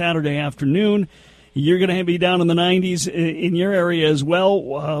 100 by Saturday afternoon. You're going to be down in the 90s in your area as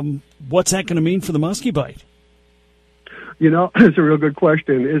well. What's that going to mean for the muskie bite? It's a real good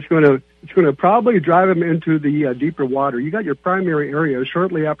question. It's going to probably drive them into the deeper water. You got your primary area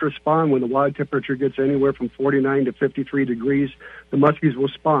shortly after spawn when the water temperature gets anywhere from 49 to 53 degrees. The muskies will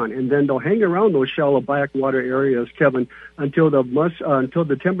spawn, and then they'll hang around those shallow backwater areas, Kevin, until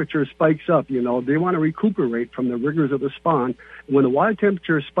the temperature spikes up. They want to recuperate from the rigors of the spawn. When the water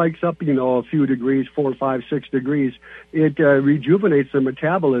temperature spikes up, a few degrees, 4, 5, 6 degrees, it rejuvenates their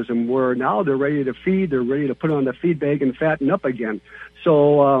metabolism. Where now they're ready to feed, they're ready to put on the feed bag and fatten up again.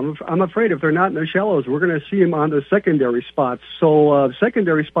 So I'm afraid if they're not in the shallows, we're going to see them on the secondary spots. So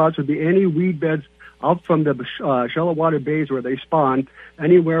secondary spots would be any weed beds out from the shallow water bays where they spawn,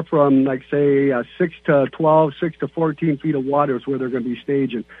 anywhere from, 6 to 12, 6 to 14 feet of water is where they're going to be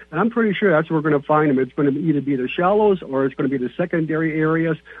staging. And I'm pretty sure that's where we're going to find them. It's going to either be the shallows or it's going to be the secondary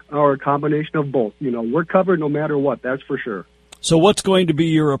areas or a combination of both. We're covered no matter what, that's for sure. So what's going to be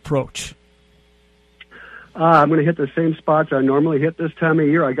your approach? I'm going to hit the same spots I normally hit this time of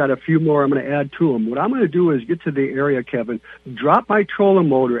year. I got a few more I'm going to add to them. What I'm going to do is get to the area, Kevin, drop my trolling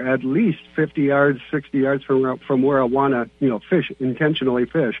motor at least 50 yards, 60 yards from where I want to, intentionally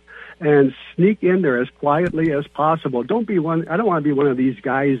fish, and sneak in there as quietly as possible. I don't want to be one of these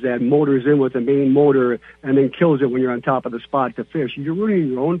guys that motors in with the main motor and then kills it when you're on top of the spot to fish. You're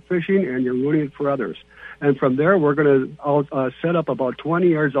ruining your own fishing and you're ruining it for others. And from there, we're going to set up about 20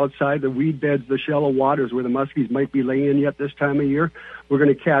 yards outside the weed beds, the shallow waters where the muskies might be laying yet this time of year. We're going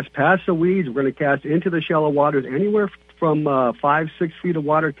to cast past the weeds. We're going to cast into the shallow waters anywhere from 5, 6 feet of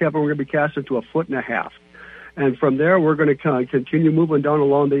water, Kevin. We're going to be casting to 1.5 feet. And from there, we're going to continue moving down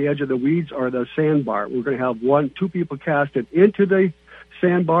along the edge of the weeds or the sandbar. We're going to have 2 people casting into the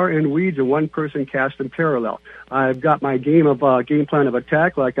sandbar and weeds and 1 person casting parallel. I've got my game plan of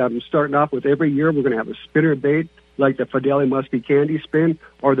attack like I'm starting off with every year. We're going to have a spinner bait like the Fidelity Muskie Candy Spin,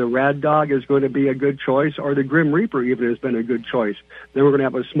 or the Rad Dog is going to be a good choice, or the Grim Reaper even has been a good choice. Then we're going to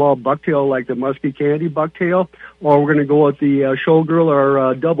have a small bucktail like the Muskie Candy bucktail, or we're going to go with the Showgirl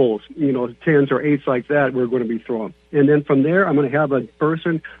or doubles, 10s or 8s like that we're going to be throwing. And then from there, I'm going to have a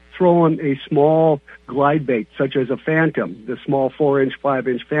person throwing a small glide bait, such as a Phantom. The small 4-inch,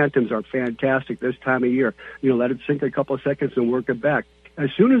 5-inch Phantoms are fantastic this time of year. Let it sink a couple of seconds and work it back. As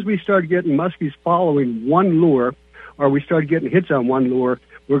soon as we start getting muskies following one lure, or we start getting hits on one lure,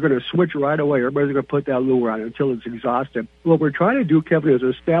 we're going to switch right away. Everybody's going to put that lure on until it's exhausted. What we're trying to do, Kevin, is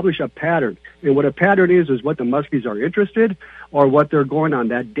establish a pattern. And what a pattern is what the muskies are interested or what they're going on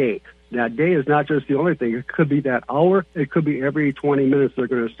that day. That day is not just the only thing. It could be that hour. It could be every 20 minutes they're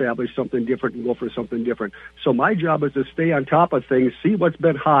going to establish something different and go for something different. So my job is to stay on top of things, see what's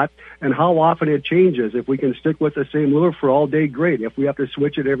been hot, and how often it changes. If we can stick with the same lure for all day, great. If we have to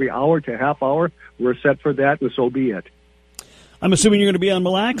switch it every hour to half hour, we're set for that, and so be it. I'm assuming you're going to be on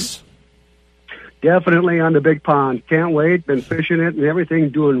Mille Lacs? Definitely on the big pond. Can't wait. Been fishing it and everything,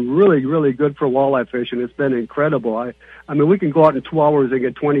 doing really, really good for walleye fishing. It's been incredible. I mean, we can go out in 2 hours and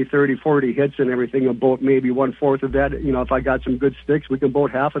get 20, 30, 40 hits and everything, and boat maybe 1/4 of that. If I got some good sticks, we can boat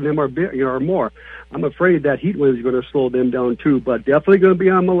half of them or more. I'm afraid that heat wave is going to slow them down too, but definitely going to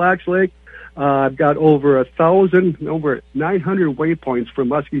be on Mille Lacs Lake. I've got over 900 waypoints for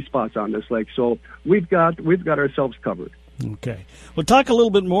muskie spots on this lake, so we've got ourselves covered. Okay. Well, talk a little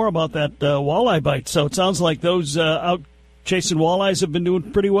bit more about that walleye bite. So it sounds like those out chasing walleyes have been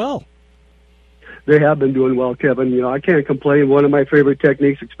doing pretty well. They have been doing well, Kevin. You know, I can't complain. One of my favorite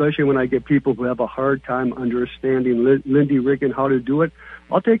techniques, especially when I get people who have a hard time understanding Lindy rigging, how to do it,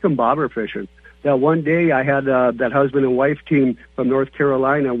 I'll take them bobber fishing. That one day I had that husband and wife team from North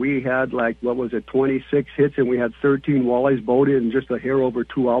Carolina. We had 26 hits, and we had 13 walleyes boated in just a hair over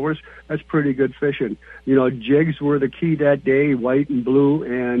 2 hours. That's pretty good fishing. You know, jigs were the key that day, white and blue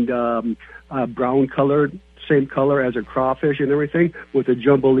and brown colored, same color as a crawfish and everything, with a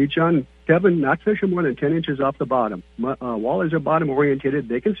jumbo leech on. Kevin, not fishing more than 10 inches off the bottom. Walleyes are bottom oriented.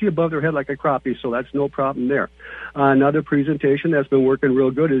 They can see above their head like a crappie, so that's no problem there. Another presentation that's been working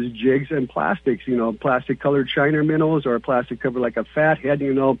real good is jigs and plastics. You know, plastic colored shiner minnows or plastic covered like a fat head,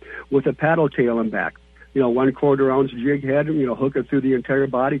 you know, with a paddle tail and back. You know, 1/4 ounce jig head, you know, hook it through the entire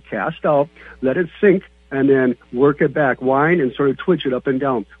body, cast out, let it sink, and then work it back, wind, and sort of twitch it up and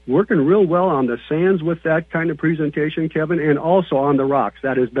down. Working real well on the sands with that kind of presentation, Kevin, and also on the rocks.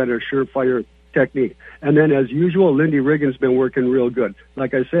 That has been a surefire technique. And then, as usual, Lindy rigging's been working real good.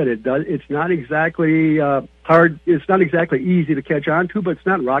 Like I said, it's not exactly hard. It's not exactly easy to catch on to, but it's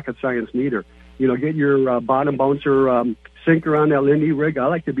not rocket science neither. You know, get your bottom bouncer sinker on that Lindy rig. I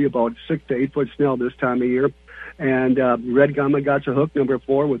like to be about 6 to 8 foot snell this time of year. And red Gamakatsu hook number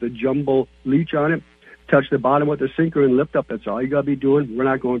 4 with a jumbo leech on it. Touch the bottom with the sinker and lift up. That's all you got to be doing. We're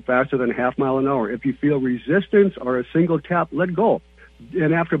not going faster than a half mile an hour. If you feel resistance or a single tap, let go.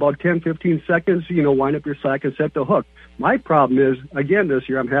 And after about 10, 15 seconds, you know, wind up your slack and set the hook. My problem is, again, this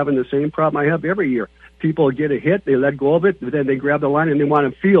year, I'm having the same problem I have every year. People get a hit, they let go of it, but then they grab the line and they want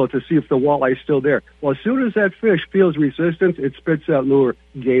to feel to see if the walleye is still there. Well, as soon as that fish feels resistance, it spits that lure,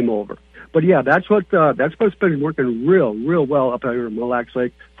 game over. But yeah, that's what's been working real well up here in Mille Lacs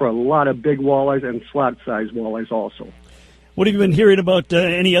Lake for a lot of big walleyes and slot-sized walleyes also. What have you been hearing about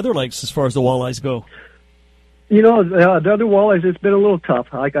any other lakes as far as the walleyes go? You know, the other walleyes, it's been a little tough.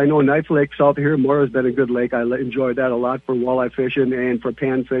 Like I know Knife Lake south of here, Moore has been a good lake. I enjoy that a lot for walleye fishing and for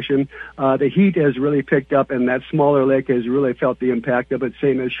pan fishing. The heat has really picked up, and that smaller lake has really felt the impact of it,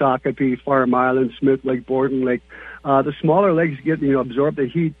 same as Shakopee, Farm Island, Smith Lake, Borden Lake. The smaller lakes get, you know, absorb the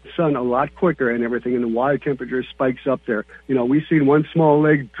heat, sun a lot quicker and everything, and the water temperature spikes up there. You know, we've seen one small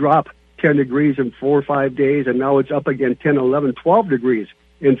lake drop 10 degrees in 4 or 5 days, and now it's up again 10, 11, 12 degrees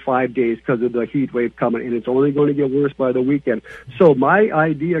in 5 days because of the heat wave coming, and it's only going to get worse by the weekend. So my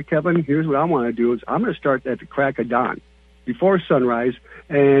idea, Kevin, here's what I want to do is I'm going to start at the crack of dawn, before sunrise,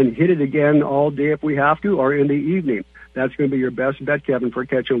 and hit it again all day if we have to, or in the evening. That's going to be your best bet, Kevin, for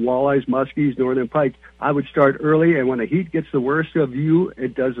catching walleyes, muskies, northern pike. I would start early, and when the heat gets the worst of you,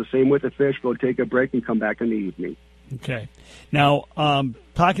 it does the same with the fish. Go take a break and come back in the evening. Okay. Now,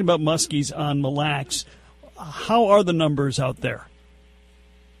 talking about muskies on Mille Lacs, how are the numbers out there?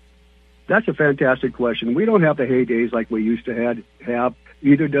 That's a fantastic question. We don't have the heydays like we used to have.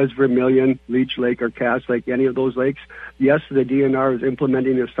 Either does Vermilion, Leech Lake, or Cass Lake, any of those lakes. Yes, the DNR is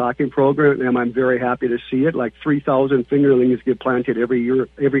implementing a stocking program, and I'm very happy to see it. Like 3,000 fingerlings get planted every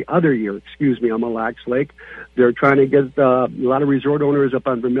other year, on Mille Lacs Lake. They're trying to get a lot of resort owners up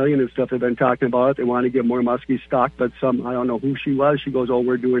on Vermilion and stuff have been talking about it. They want to get more muskies stocked, but some, I don't know who she was. She goes, oh,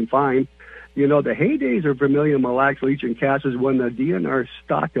 we're doing fine. You know, the heydays of Vermilion, Mille Lacs, Leech, and Cass is when the DNR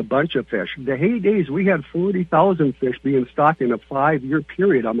stocked a bunch of fish. The heydays, we had 40,000 fish being stocked in a 5-year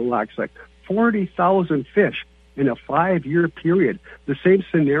period on Mille Lacs Lake. 40,000 fish in a 5-year period. The same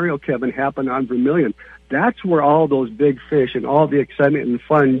scenario, Kevin, happened on Vermilion. That's where all those big fish and all the excitement and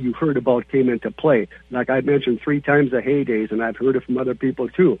fun you heard about came into play. Like I mentioned 3 times the heydays, and I've heard it from other people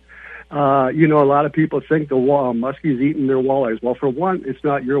too. You know, a lot of people think the muskie's eating their walleyes. Well, for one, it's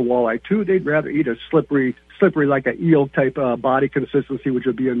not your walleye. 2, they'd rather eat a slippery like an eel type body consistency, which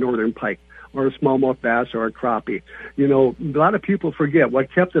would be a northern pike or a smallmouth bass or a crappie. You know, a lot of people forget what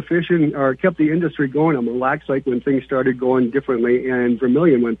kept the fishing or kept the industry going on Mille Lacs Lake when things started going differently, and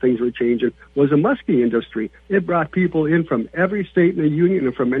Vermilion when things were changing, was a muskie industry. It brought people in from every state in the union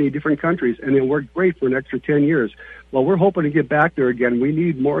and from many different countries, and it worked great for an extra 10 years. Well, we're hoping to get back there again. We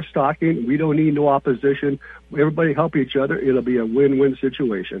need more stocking. We don't need no opposition. Everybody help each other. It'll be a win-win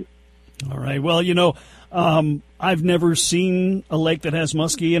situation. All right. Well, you know, I've never seen a lake that has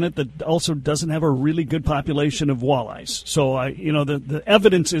muskie in it that also doesn't have a really good population of walleyes. So, the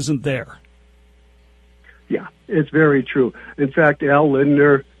evidence isn't there. Yeah, it's very true. In fact, Al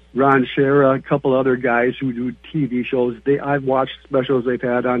Lindner, Ron Shera, a couple other guys who do TV shows, I've watched specials they've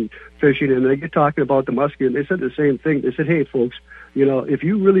had on fishing, and they get talking about the muskie, and they said the same thing. They said, hey, folks, you know, if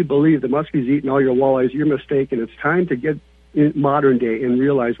you really believe the muskie's eating all your walleyes, you're mistaken. It's time to get in modern day and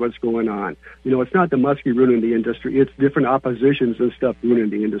realize what's going on. You know, it's not the muskie ruining the industry. It's different oppositions and stuff ruining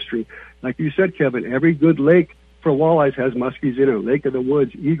the industry. Like you said, Kevin, every good lake for walleyes has muskies in it. Lake of the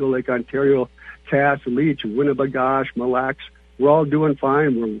Woods, Eagle Lake, Ontario, Cass, Leech, Winnebagosh, Mille Lacs. We're all doing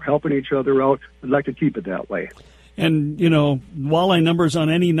fine. We're helping each other out. I'd like to keep it that way. And, walleye numbers on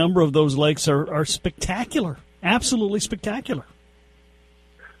any number of those lakes are spectacular, absolutely spectacular.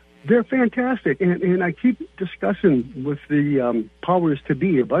 They're fantastic, and I keep discussing with the powers to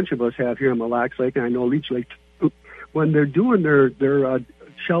be. A bunch of us have here in Mille Lacs Lake, and I know Leech Lake, when they're doing their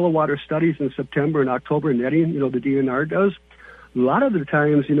shallow water studies in September and October netting, the DNR does. A lot of the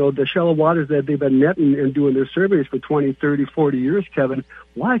times, the shallow waters that they've been netting and doing their surveys for 20, 30, 40 years, Kevin,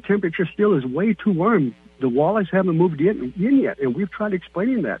 water temperature still is way too warm. The walleyes haven't moved in yet, and we've tried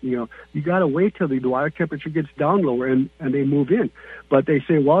explaining that. You got to wait till the water temperature gets down lower and they move in. But they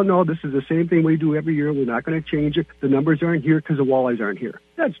say, well, no, this is the same thing we do every year. We're not going to change it. The numbers aren't here because the walleyes aren't here.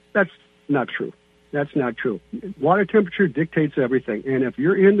 That's not true. That's not true. Water temperature dictates everything. And if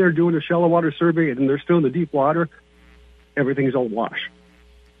you're in there doing a shallow water survey and they're still in the deep water, everything's all wash.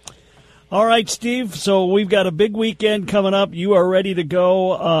 All right, Steve, so we've got a big weekend coming up. You are ready to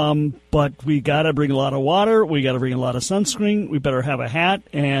go, but we got to bring a lot of water. We got to bring a lot of sunscreen. We better have a hat,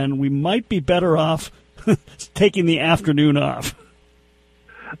 and we might be better off taking the afternoon off.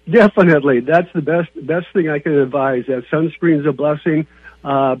 Definitely. That's the best thing I can advise. That sunscreen's a blessing.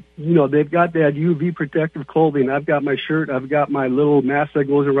 They've got that UV protective clothing. I've got my shirt. I've got my little mask that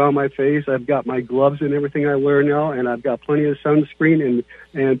goes around my face. I've got my gloves and everything I wear now, and I've got plenty of sunscreen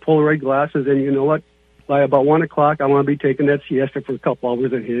and Polaroid glasses. And you know what? By about 1 o'clock, I want to be taking that siesta for a couple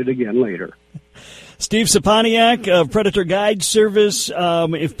hours and hit it again later. Steve Saponiak of Predator Guide Service.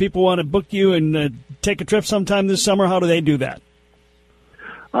 If people want to book you and take a trip sometime this summer, how do they do that?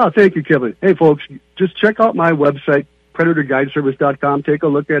 Oh, thank you, Kevin. Hey, folks, just check out my website, PredatorGuideService.com. Take a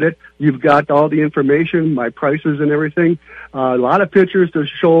look at it. You've got all the information, my prices and everything. A lot of pictures to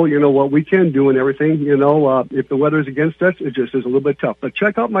show, what we can do and everything. If the weather's against us, it just is a little bit tough. But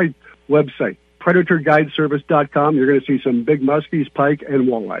check out my website, PredatorGuideService.com. You're going to see some big muskies, pike, and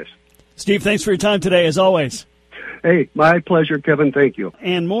walleyes. Steve, thanks for your time today, as always. Hey, my pleasure, Kevin. Thank you.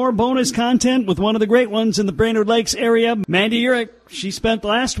 And more bonus content with one of the great ones in the Brainerd Lakes area, Mandy Urich. She spent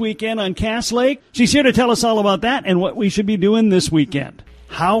last weekend on Cass Lake. She's here to tell us all about that and what we should be doing this weekend.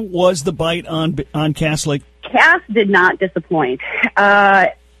 How was the bite on Cass Lake? Cass did not disappoint.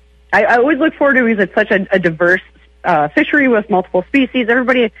 I always look forward to it because it's such a diverse fishery with multiple species.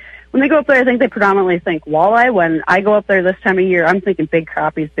 Everybody, when they go up there, I think they predominantly think walleye. When I go up there this time of year, I'm thinking big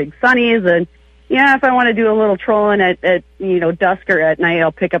crappies, big sunnies, and if I want to do a little trolling at dusk or at night,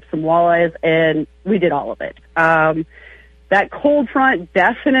 I'll pick up some walleyes, and we did all of it. That cold front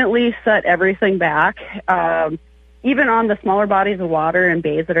definitely set everything back. Even on the smaller bodies of water and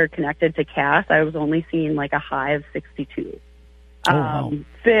bays that are connected to Cass, I was only seeing like a high of 62. Wow.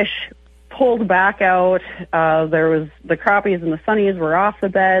 Fish pulled back out. There was the crappies and the sunnies were off the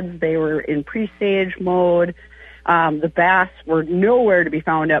beds. They were in pre-stage mode. The bass were nowhere to be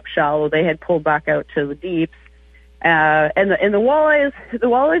found up shallow. They had pulled back out to the deeps. And the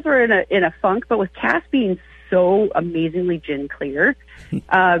walleyes were in a funk, but with Cass being so amazingly gin clear,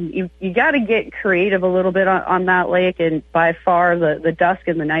 you got to get creative a little bit on that lake. And by far, the dusk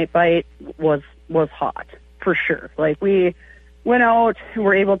and the night bite was hot for sure. Like we went out,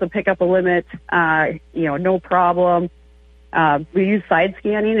 were able to pick up a limit, no problem. We used side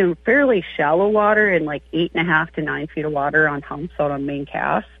scanning in fairly shallow water in like 8.5 to 9 feet of water on humps out on main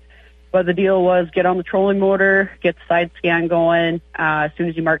Cass. But the deal was get on the trolling motor, get the side scan going. As soon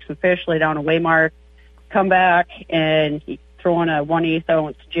as you mark some fish, lay down a waymark, come back and throw in a 1/8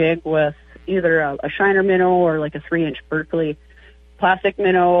 ounce jig with either a Shiner minnow or like a 3-inch Berkeley. Plastic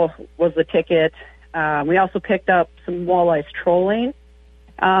minnow was the ticket. We also picked up some walleyes trolling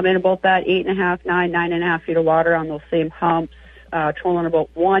in about that 8.5, 9.5 feet of water on those same humps, trolling about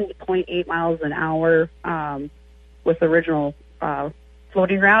 1.8 miles an hour with the original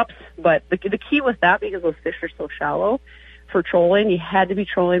floating wraps. But the key with that, because those fish are so shallow, for trolling, you had to be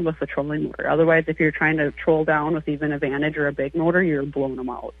trolling with the trolling motor. Otherwise, if you're trying to troll down with even a Vantage or a big motor, you're blowing them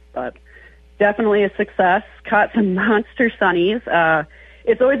out. But definitely a success. Caught some monster sunnies.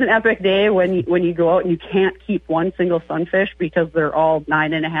 It's always an epic day when you go out and you can't keep one single sunfish because they're all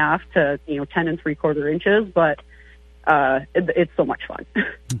 9.5 to 10 3/4 inches. But it's so much fun.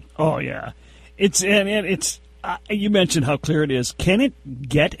 Oh yeah, it's you mentioned how clear it is. Can it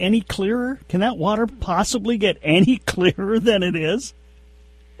get any clearer? Can that water possibly get any clearer than it is?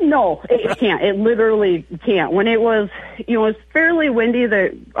 No, it can't. It literally can't. When it was, it was fairly windy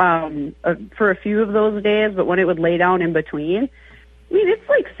for a few of those days, but when it would lay down in between, I mean, it's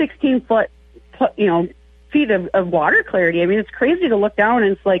like 16 feet of water clarity. I mean, it's crazy to look down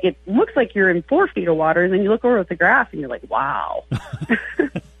and it's like, it looks like you're in 4 feet of water, and then you look over at the graph and you're like, wow.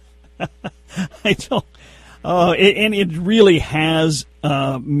 I know. And it really has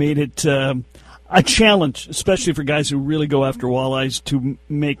made it a challenge, especially for guys who really go after walleyes, to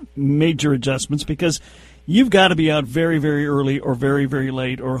make major adjustments, because you've got to be out very, very early or very, very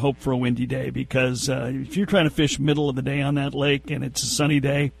late or hope for a windy day, because if you're trying to fish middle of the day on that lake and it's a sunny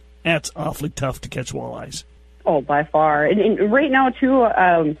day, that's awfully tough to catch walleyes. Oh, by far. And right now, too,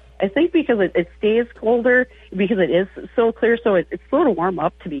 I think because it stays colder, because it is so clear, so it's slow to warm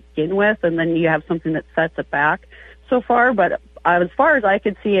up to begin with, and then you have something that sets it back so far. But as far as I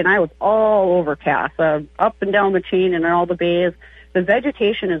could see, and I was all over Cass, up and down the chain and in all the bays, the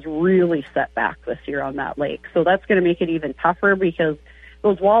vegetation is really set back this year on that lake. So that's going to make it even tougher, because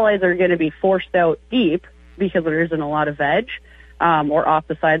those walleyes are going to be forced out deep because there isn't a lot of veg or off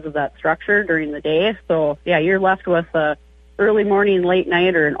the sides of that structure during the day. So, yeah, you're left with a early morning, late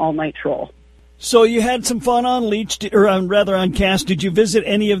night, or an all-night troll. So you had some fun on Leech, or rather on Cass. Did you visit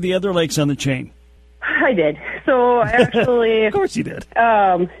any of the other lakes on the chain? I did. So I actually... Of course you did.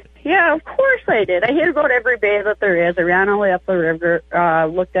 Yeah, of course I did. I hit about every bay that there is. I ran all the way up the river,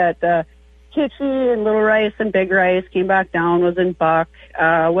 looked at Kitchie and Little Rice and Big Rice, came back down, was in Buck,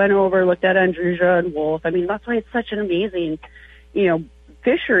 went over, looked at Andrusia and Wolf. I mean, that's why it's such an amazing,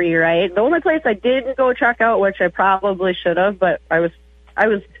 fishery, right? The only place I didn't go check out, which I probably should have, but I was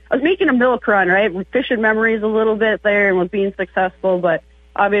making a milk run, right? Fishing memories a little bit there and was being successful, but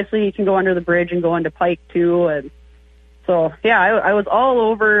obviously you can go under the bridge and go into Pike too. And so, yeah, I was all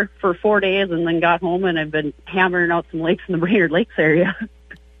over for 4 days and then got home, and I've been hammering out some lakes in the Brainerd Lakes area.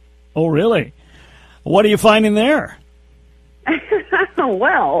 Oh, really? What are you finding there?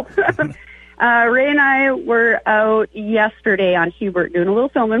 Well, Ray and I were out yesterday on Hubert doing a little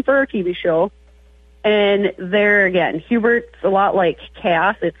filming for our TV show. And there again, Hubert's a lot like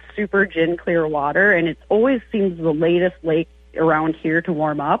Cass. It's super gin clear water, and it always seems the latest lake around here to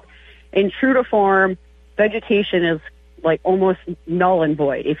warm up. And true to form, vegetation is like almost null and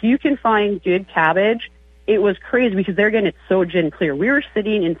void. If you can find good cabbage, it was crazy because there again, it's so gin clear. We were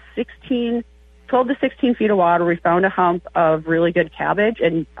sitting in 12 to 16 feet of water. We found a hump of really good cabbage,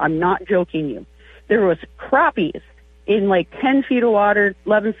 and I'm not joking you. There was crappies in like 10 feet of water,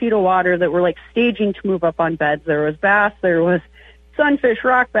 11 feet of water that were like staging to move up on beds. There was bass, there was sunfish,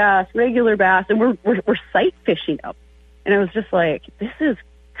 rock bass, regular bass, and we're sight fishing up. And I was just like, this is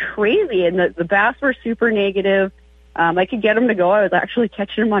crazy. And the bass were super negative. I could get them to go. I was actually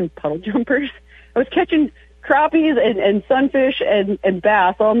catching them on puddle jumpers. I was catching crappies and sunfish and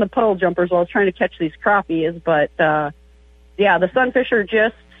bass all in the puddle jumpers while I was trying to catch these crappies. But, yeah, the sunfish are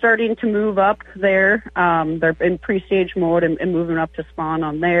just starting to move up there. They're in pre-stage mode and moving up to spawn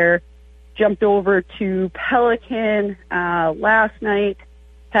on there. Jumped over to Pelican last night.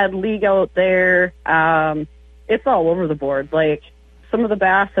 Had league out there. It's all over the board. Like, some of the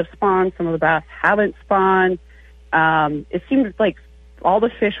bass have spawned, some of the bass haven't spawned. It seems like all the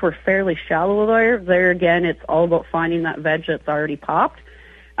fish were fairly shallow there. There again, it's all about finding that veg that's already popped.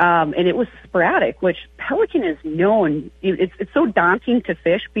 And it was sporadic, which Pelican is known. It's so daunting to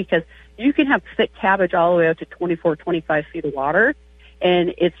fish because you can have thick cabbage all the way up to 24, 25 feet of water,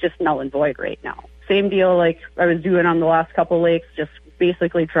 and it's just null and void right now. Same deal like I was doing on the last couple of lakes, just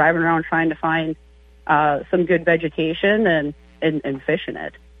basically driving around trying to find some good vegetation and fishing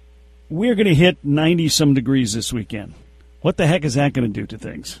it. We're going to hit 90-some degrees this weekend. What the heck is that going to do to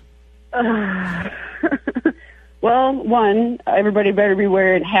things? Well, one, everybody better be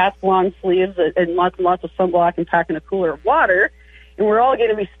wearing hats, long sleeves, and lots of sunblock and packing a cooler of water. And we're all going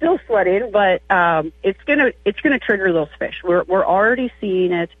to be still sweating, but it's gonna trigger those fish. We're already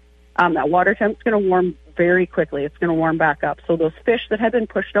seeing it. That water temp's going to warm very quickly. It's going to warm back up. So those fish that had been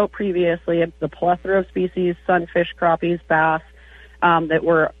pushed out previously, the plethora of species, sunfish, crappies, bass, that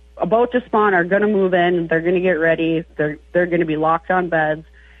were about to spawn are going to move in. They're going to get ready. They're going to be locked on beds.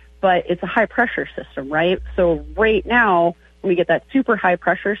 But it's a high-pressure system, right? So right now, when we get that super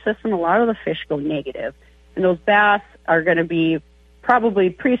high-pressure system, a lot of the fish go negative. And those bass are going to be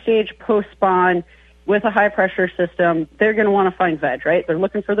probably pre-stage, post-spawn, with a high-pressure system. They're going to want to find veg, right? They're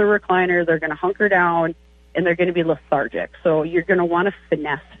looking for the recliner. They're going to hunker down, and they're going to be lethargic. So you're going to want to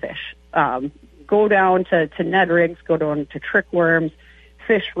finesse fish. Go down to Ned rigs, go down to trick worms,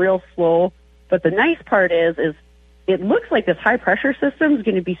 fish real slow. But the nice part is it looks like this high-pressure system is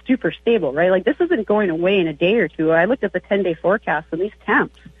going to be super stable, right? Like, this isn't going away in a day or two. I looked at the 10-day forecast, and these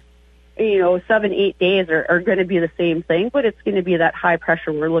temps, 7-8 days are going to be the same thing, but it's going to be that high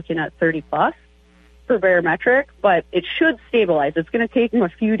pressure. We're looking at 30-plus for barometric, but it should stabilize. It's going to take them a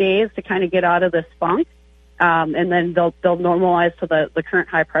few days to kind of get out of this funk, and then they'll normalize to the current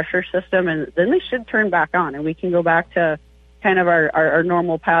high-pressure system, and then they should turn back on, and we can go back to kind of our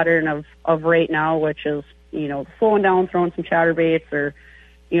normal pattern of right now, which is, slowing down, throwing some chatterbaits or,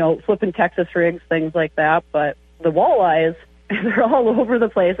 flipping Texas rigs, things like that. But the walleyes, they're all over the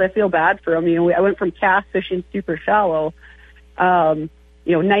place. I feel bad for them. I went from cast fishing super shallow,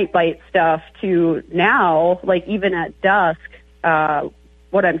 night bite stuff to now, like even at dusk,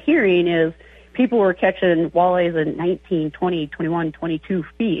 what I'm hearing is people were catching walleyes in 19, 20, 21, 22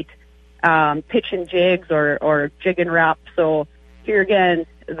 feet, pitching jigs or jig and wrap. So here again,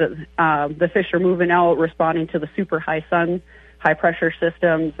 the fish are moving out, responding to the super high sun, high pressure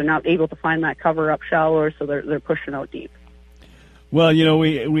systems. They're not able to find that cover up shallower, so they're pushing out deep. Well,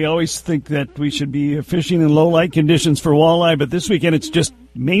 we always think that we should be fishing in low light conditions for walleye, but this weekend it's just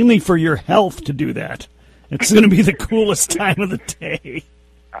mainly for your health to do that. It's going to be the coolest time of the day.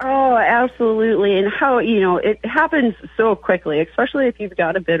 Oh, absolutely. And how, it happens so quickly, especially if you've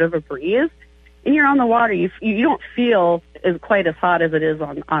got a bit of a breeze and you're on the water. You don't feel quite as hot as it is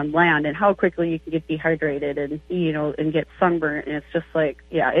on land, and how quickly you can get dehydrated and, and get sunburnt. And it's just like,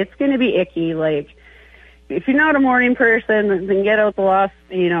 yeah, it's going to be icky. Like, if you're not a morning person, then get out the last,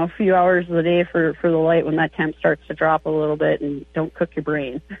 few hours of the day for the light when that temp starts to drop a little bit, and don't cook your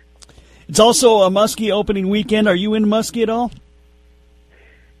brain. It's also a muskie opening weekend. Are you in muskie at all?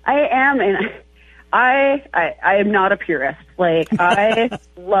 I am, and I am not a purist. Like, I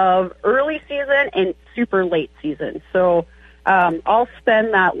love early season and super late season. So I'll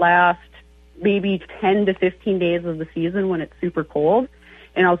spend that last maybe 10 to 15 days of the season when it's super cold,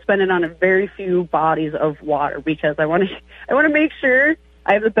 and I'll spend it on a very few bodies of water because I want to make sure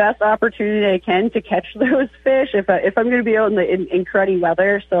I have the best opportunity I can to catch those fish if I'm going to be out in cruddy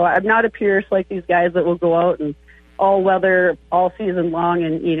weather. So I'm not a purist like these guys that will go out and all weather all season long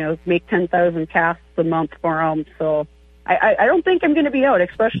and, make 10,000 casts a month for them. So I don't think I'm going to be out,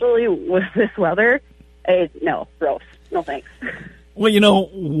 especially with this weather. No, gross. No thanks. Well,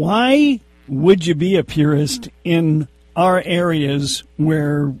 why would you be a purist in our areas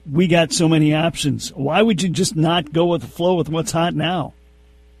where we got so many options? Why would you just not go with the flow with what's hot now?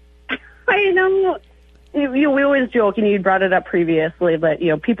 I know. We always joke, and you brought it up previously, but,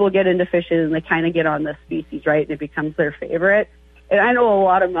 people get into fishing and they kind of get on this species, right, and it becomes their favorite. And I know a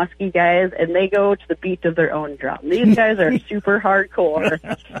lot of muskie guys, and they go to the beat of their own drum. These guys are super hardcore.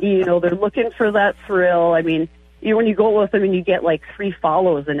 They're looking for that thrill. I mean, when you go with them and you get like 3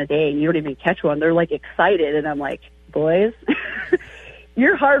 follows in a day and you don't even catch one, they're like excited. And I'm like, boys,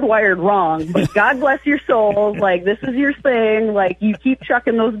 you're hardwired wrong, but God bless your souls. Like, this is your thing. Like, you keep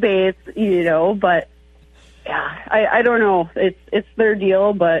chucking those baits, but yeah, I don't know. It's their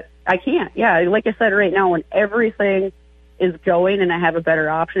deal, but I can't. Yeah, like I said, right now when everything is going and I have a better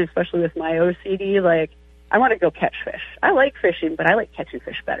option, especially with my OCD, like, I want to go catch fish. I like fishing, but I like catching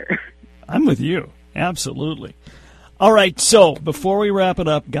fish better. I'm with you. Absolutely. All right, so before we wrap it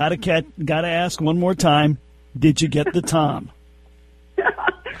up, gotta ask one more time, did you get the tom?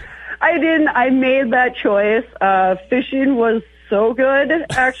 I didn't. I made that choice. Fishing was so good,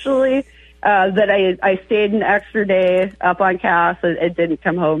 actually, that I stayed an extra day up on cast and didn't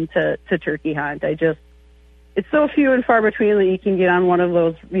come home to turkey hunt. It's so few and far between that you can get on one of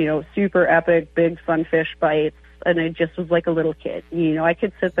those, super epic, big sunfish bites. And I just was like a little kid. I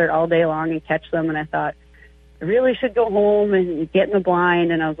could sit there all day long and catch them. And I thought, I really should go home and get in the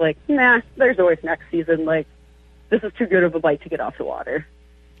blind. And I was like, nah, there's always next season. Like, this is too good of a bite to get off the water.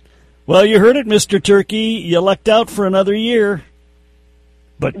 Well, you heard it, Mr. Turkey. You lucked out for another year.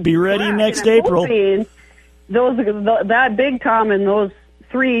 But be ready next April. That big tom and those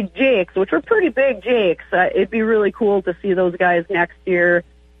 3 jakes, which were pretty big jakes, it'd be really cool to see those guys next year.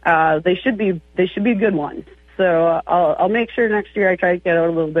 They should be good ones. So I'll make sure next year I try to get out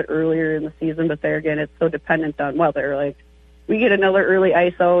a little bit earlier in the season. But there again, it's so dependent on weather. Like, we get another early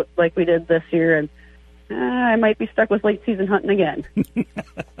ice out like we did this year, and I might be stuck with late season hunting again.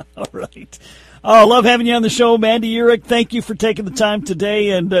 All right. Oh, love having you on the show, Mandy Urich. Thank you for taking the time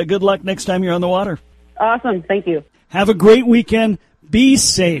today, and good luck next time you're on the water. Awesome. Thank you. Have a great weekend. Be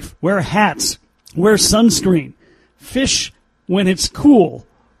safe. Wear hats. Wear sunscreen. Fish when it's cool,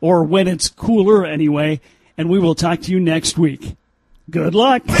 or when it's cooler anyway, and we will talk to you next week. Good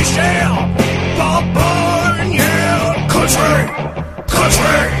luck. Michelle, Bob Bunyan,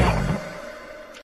 country.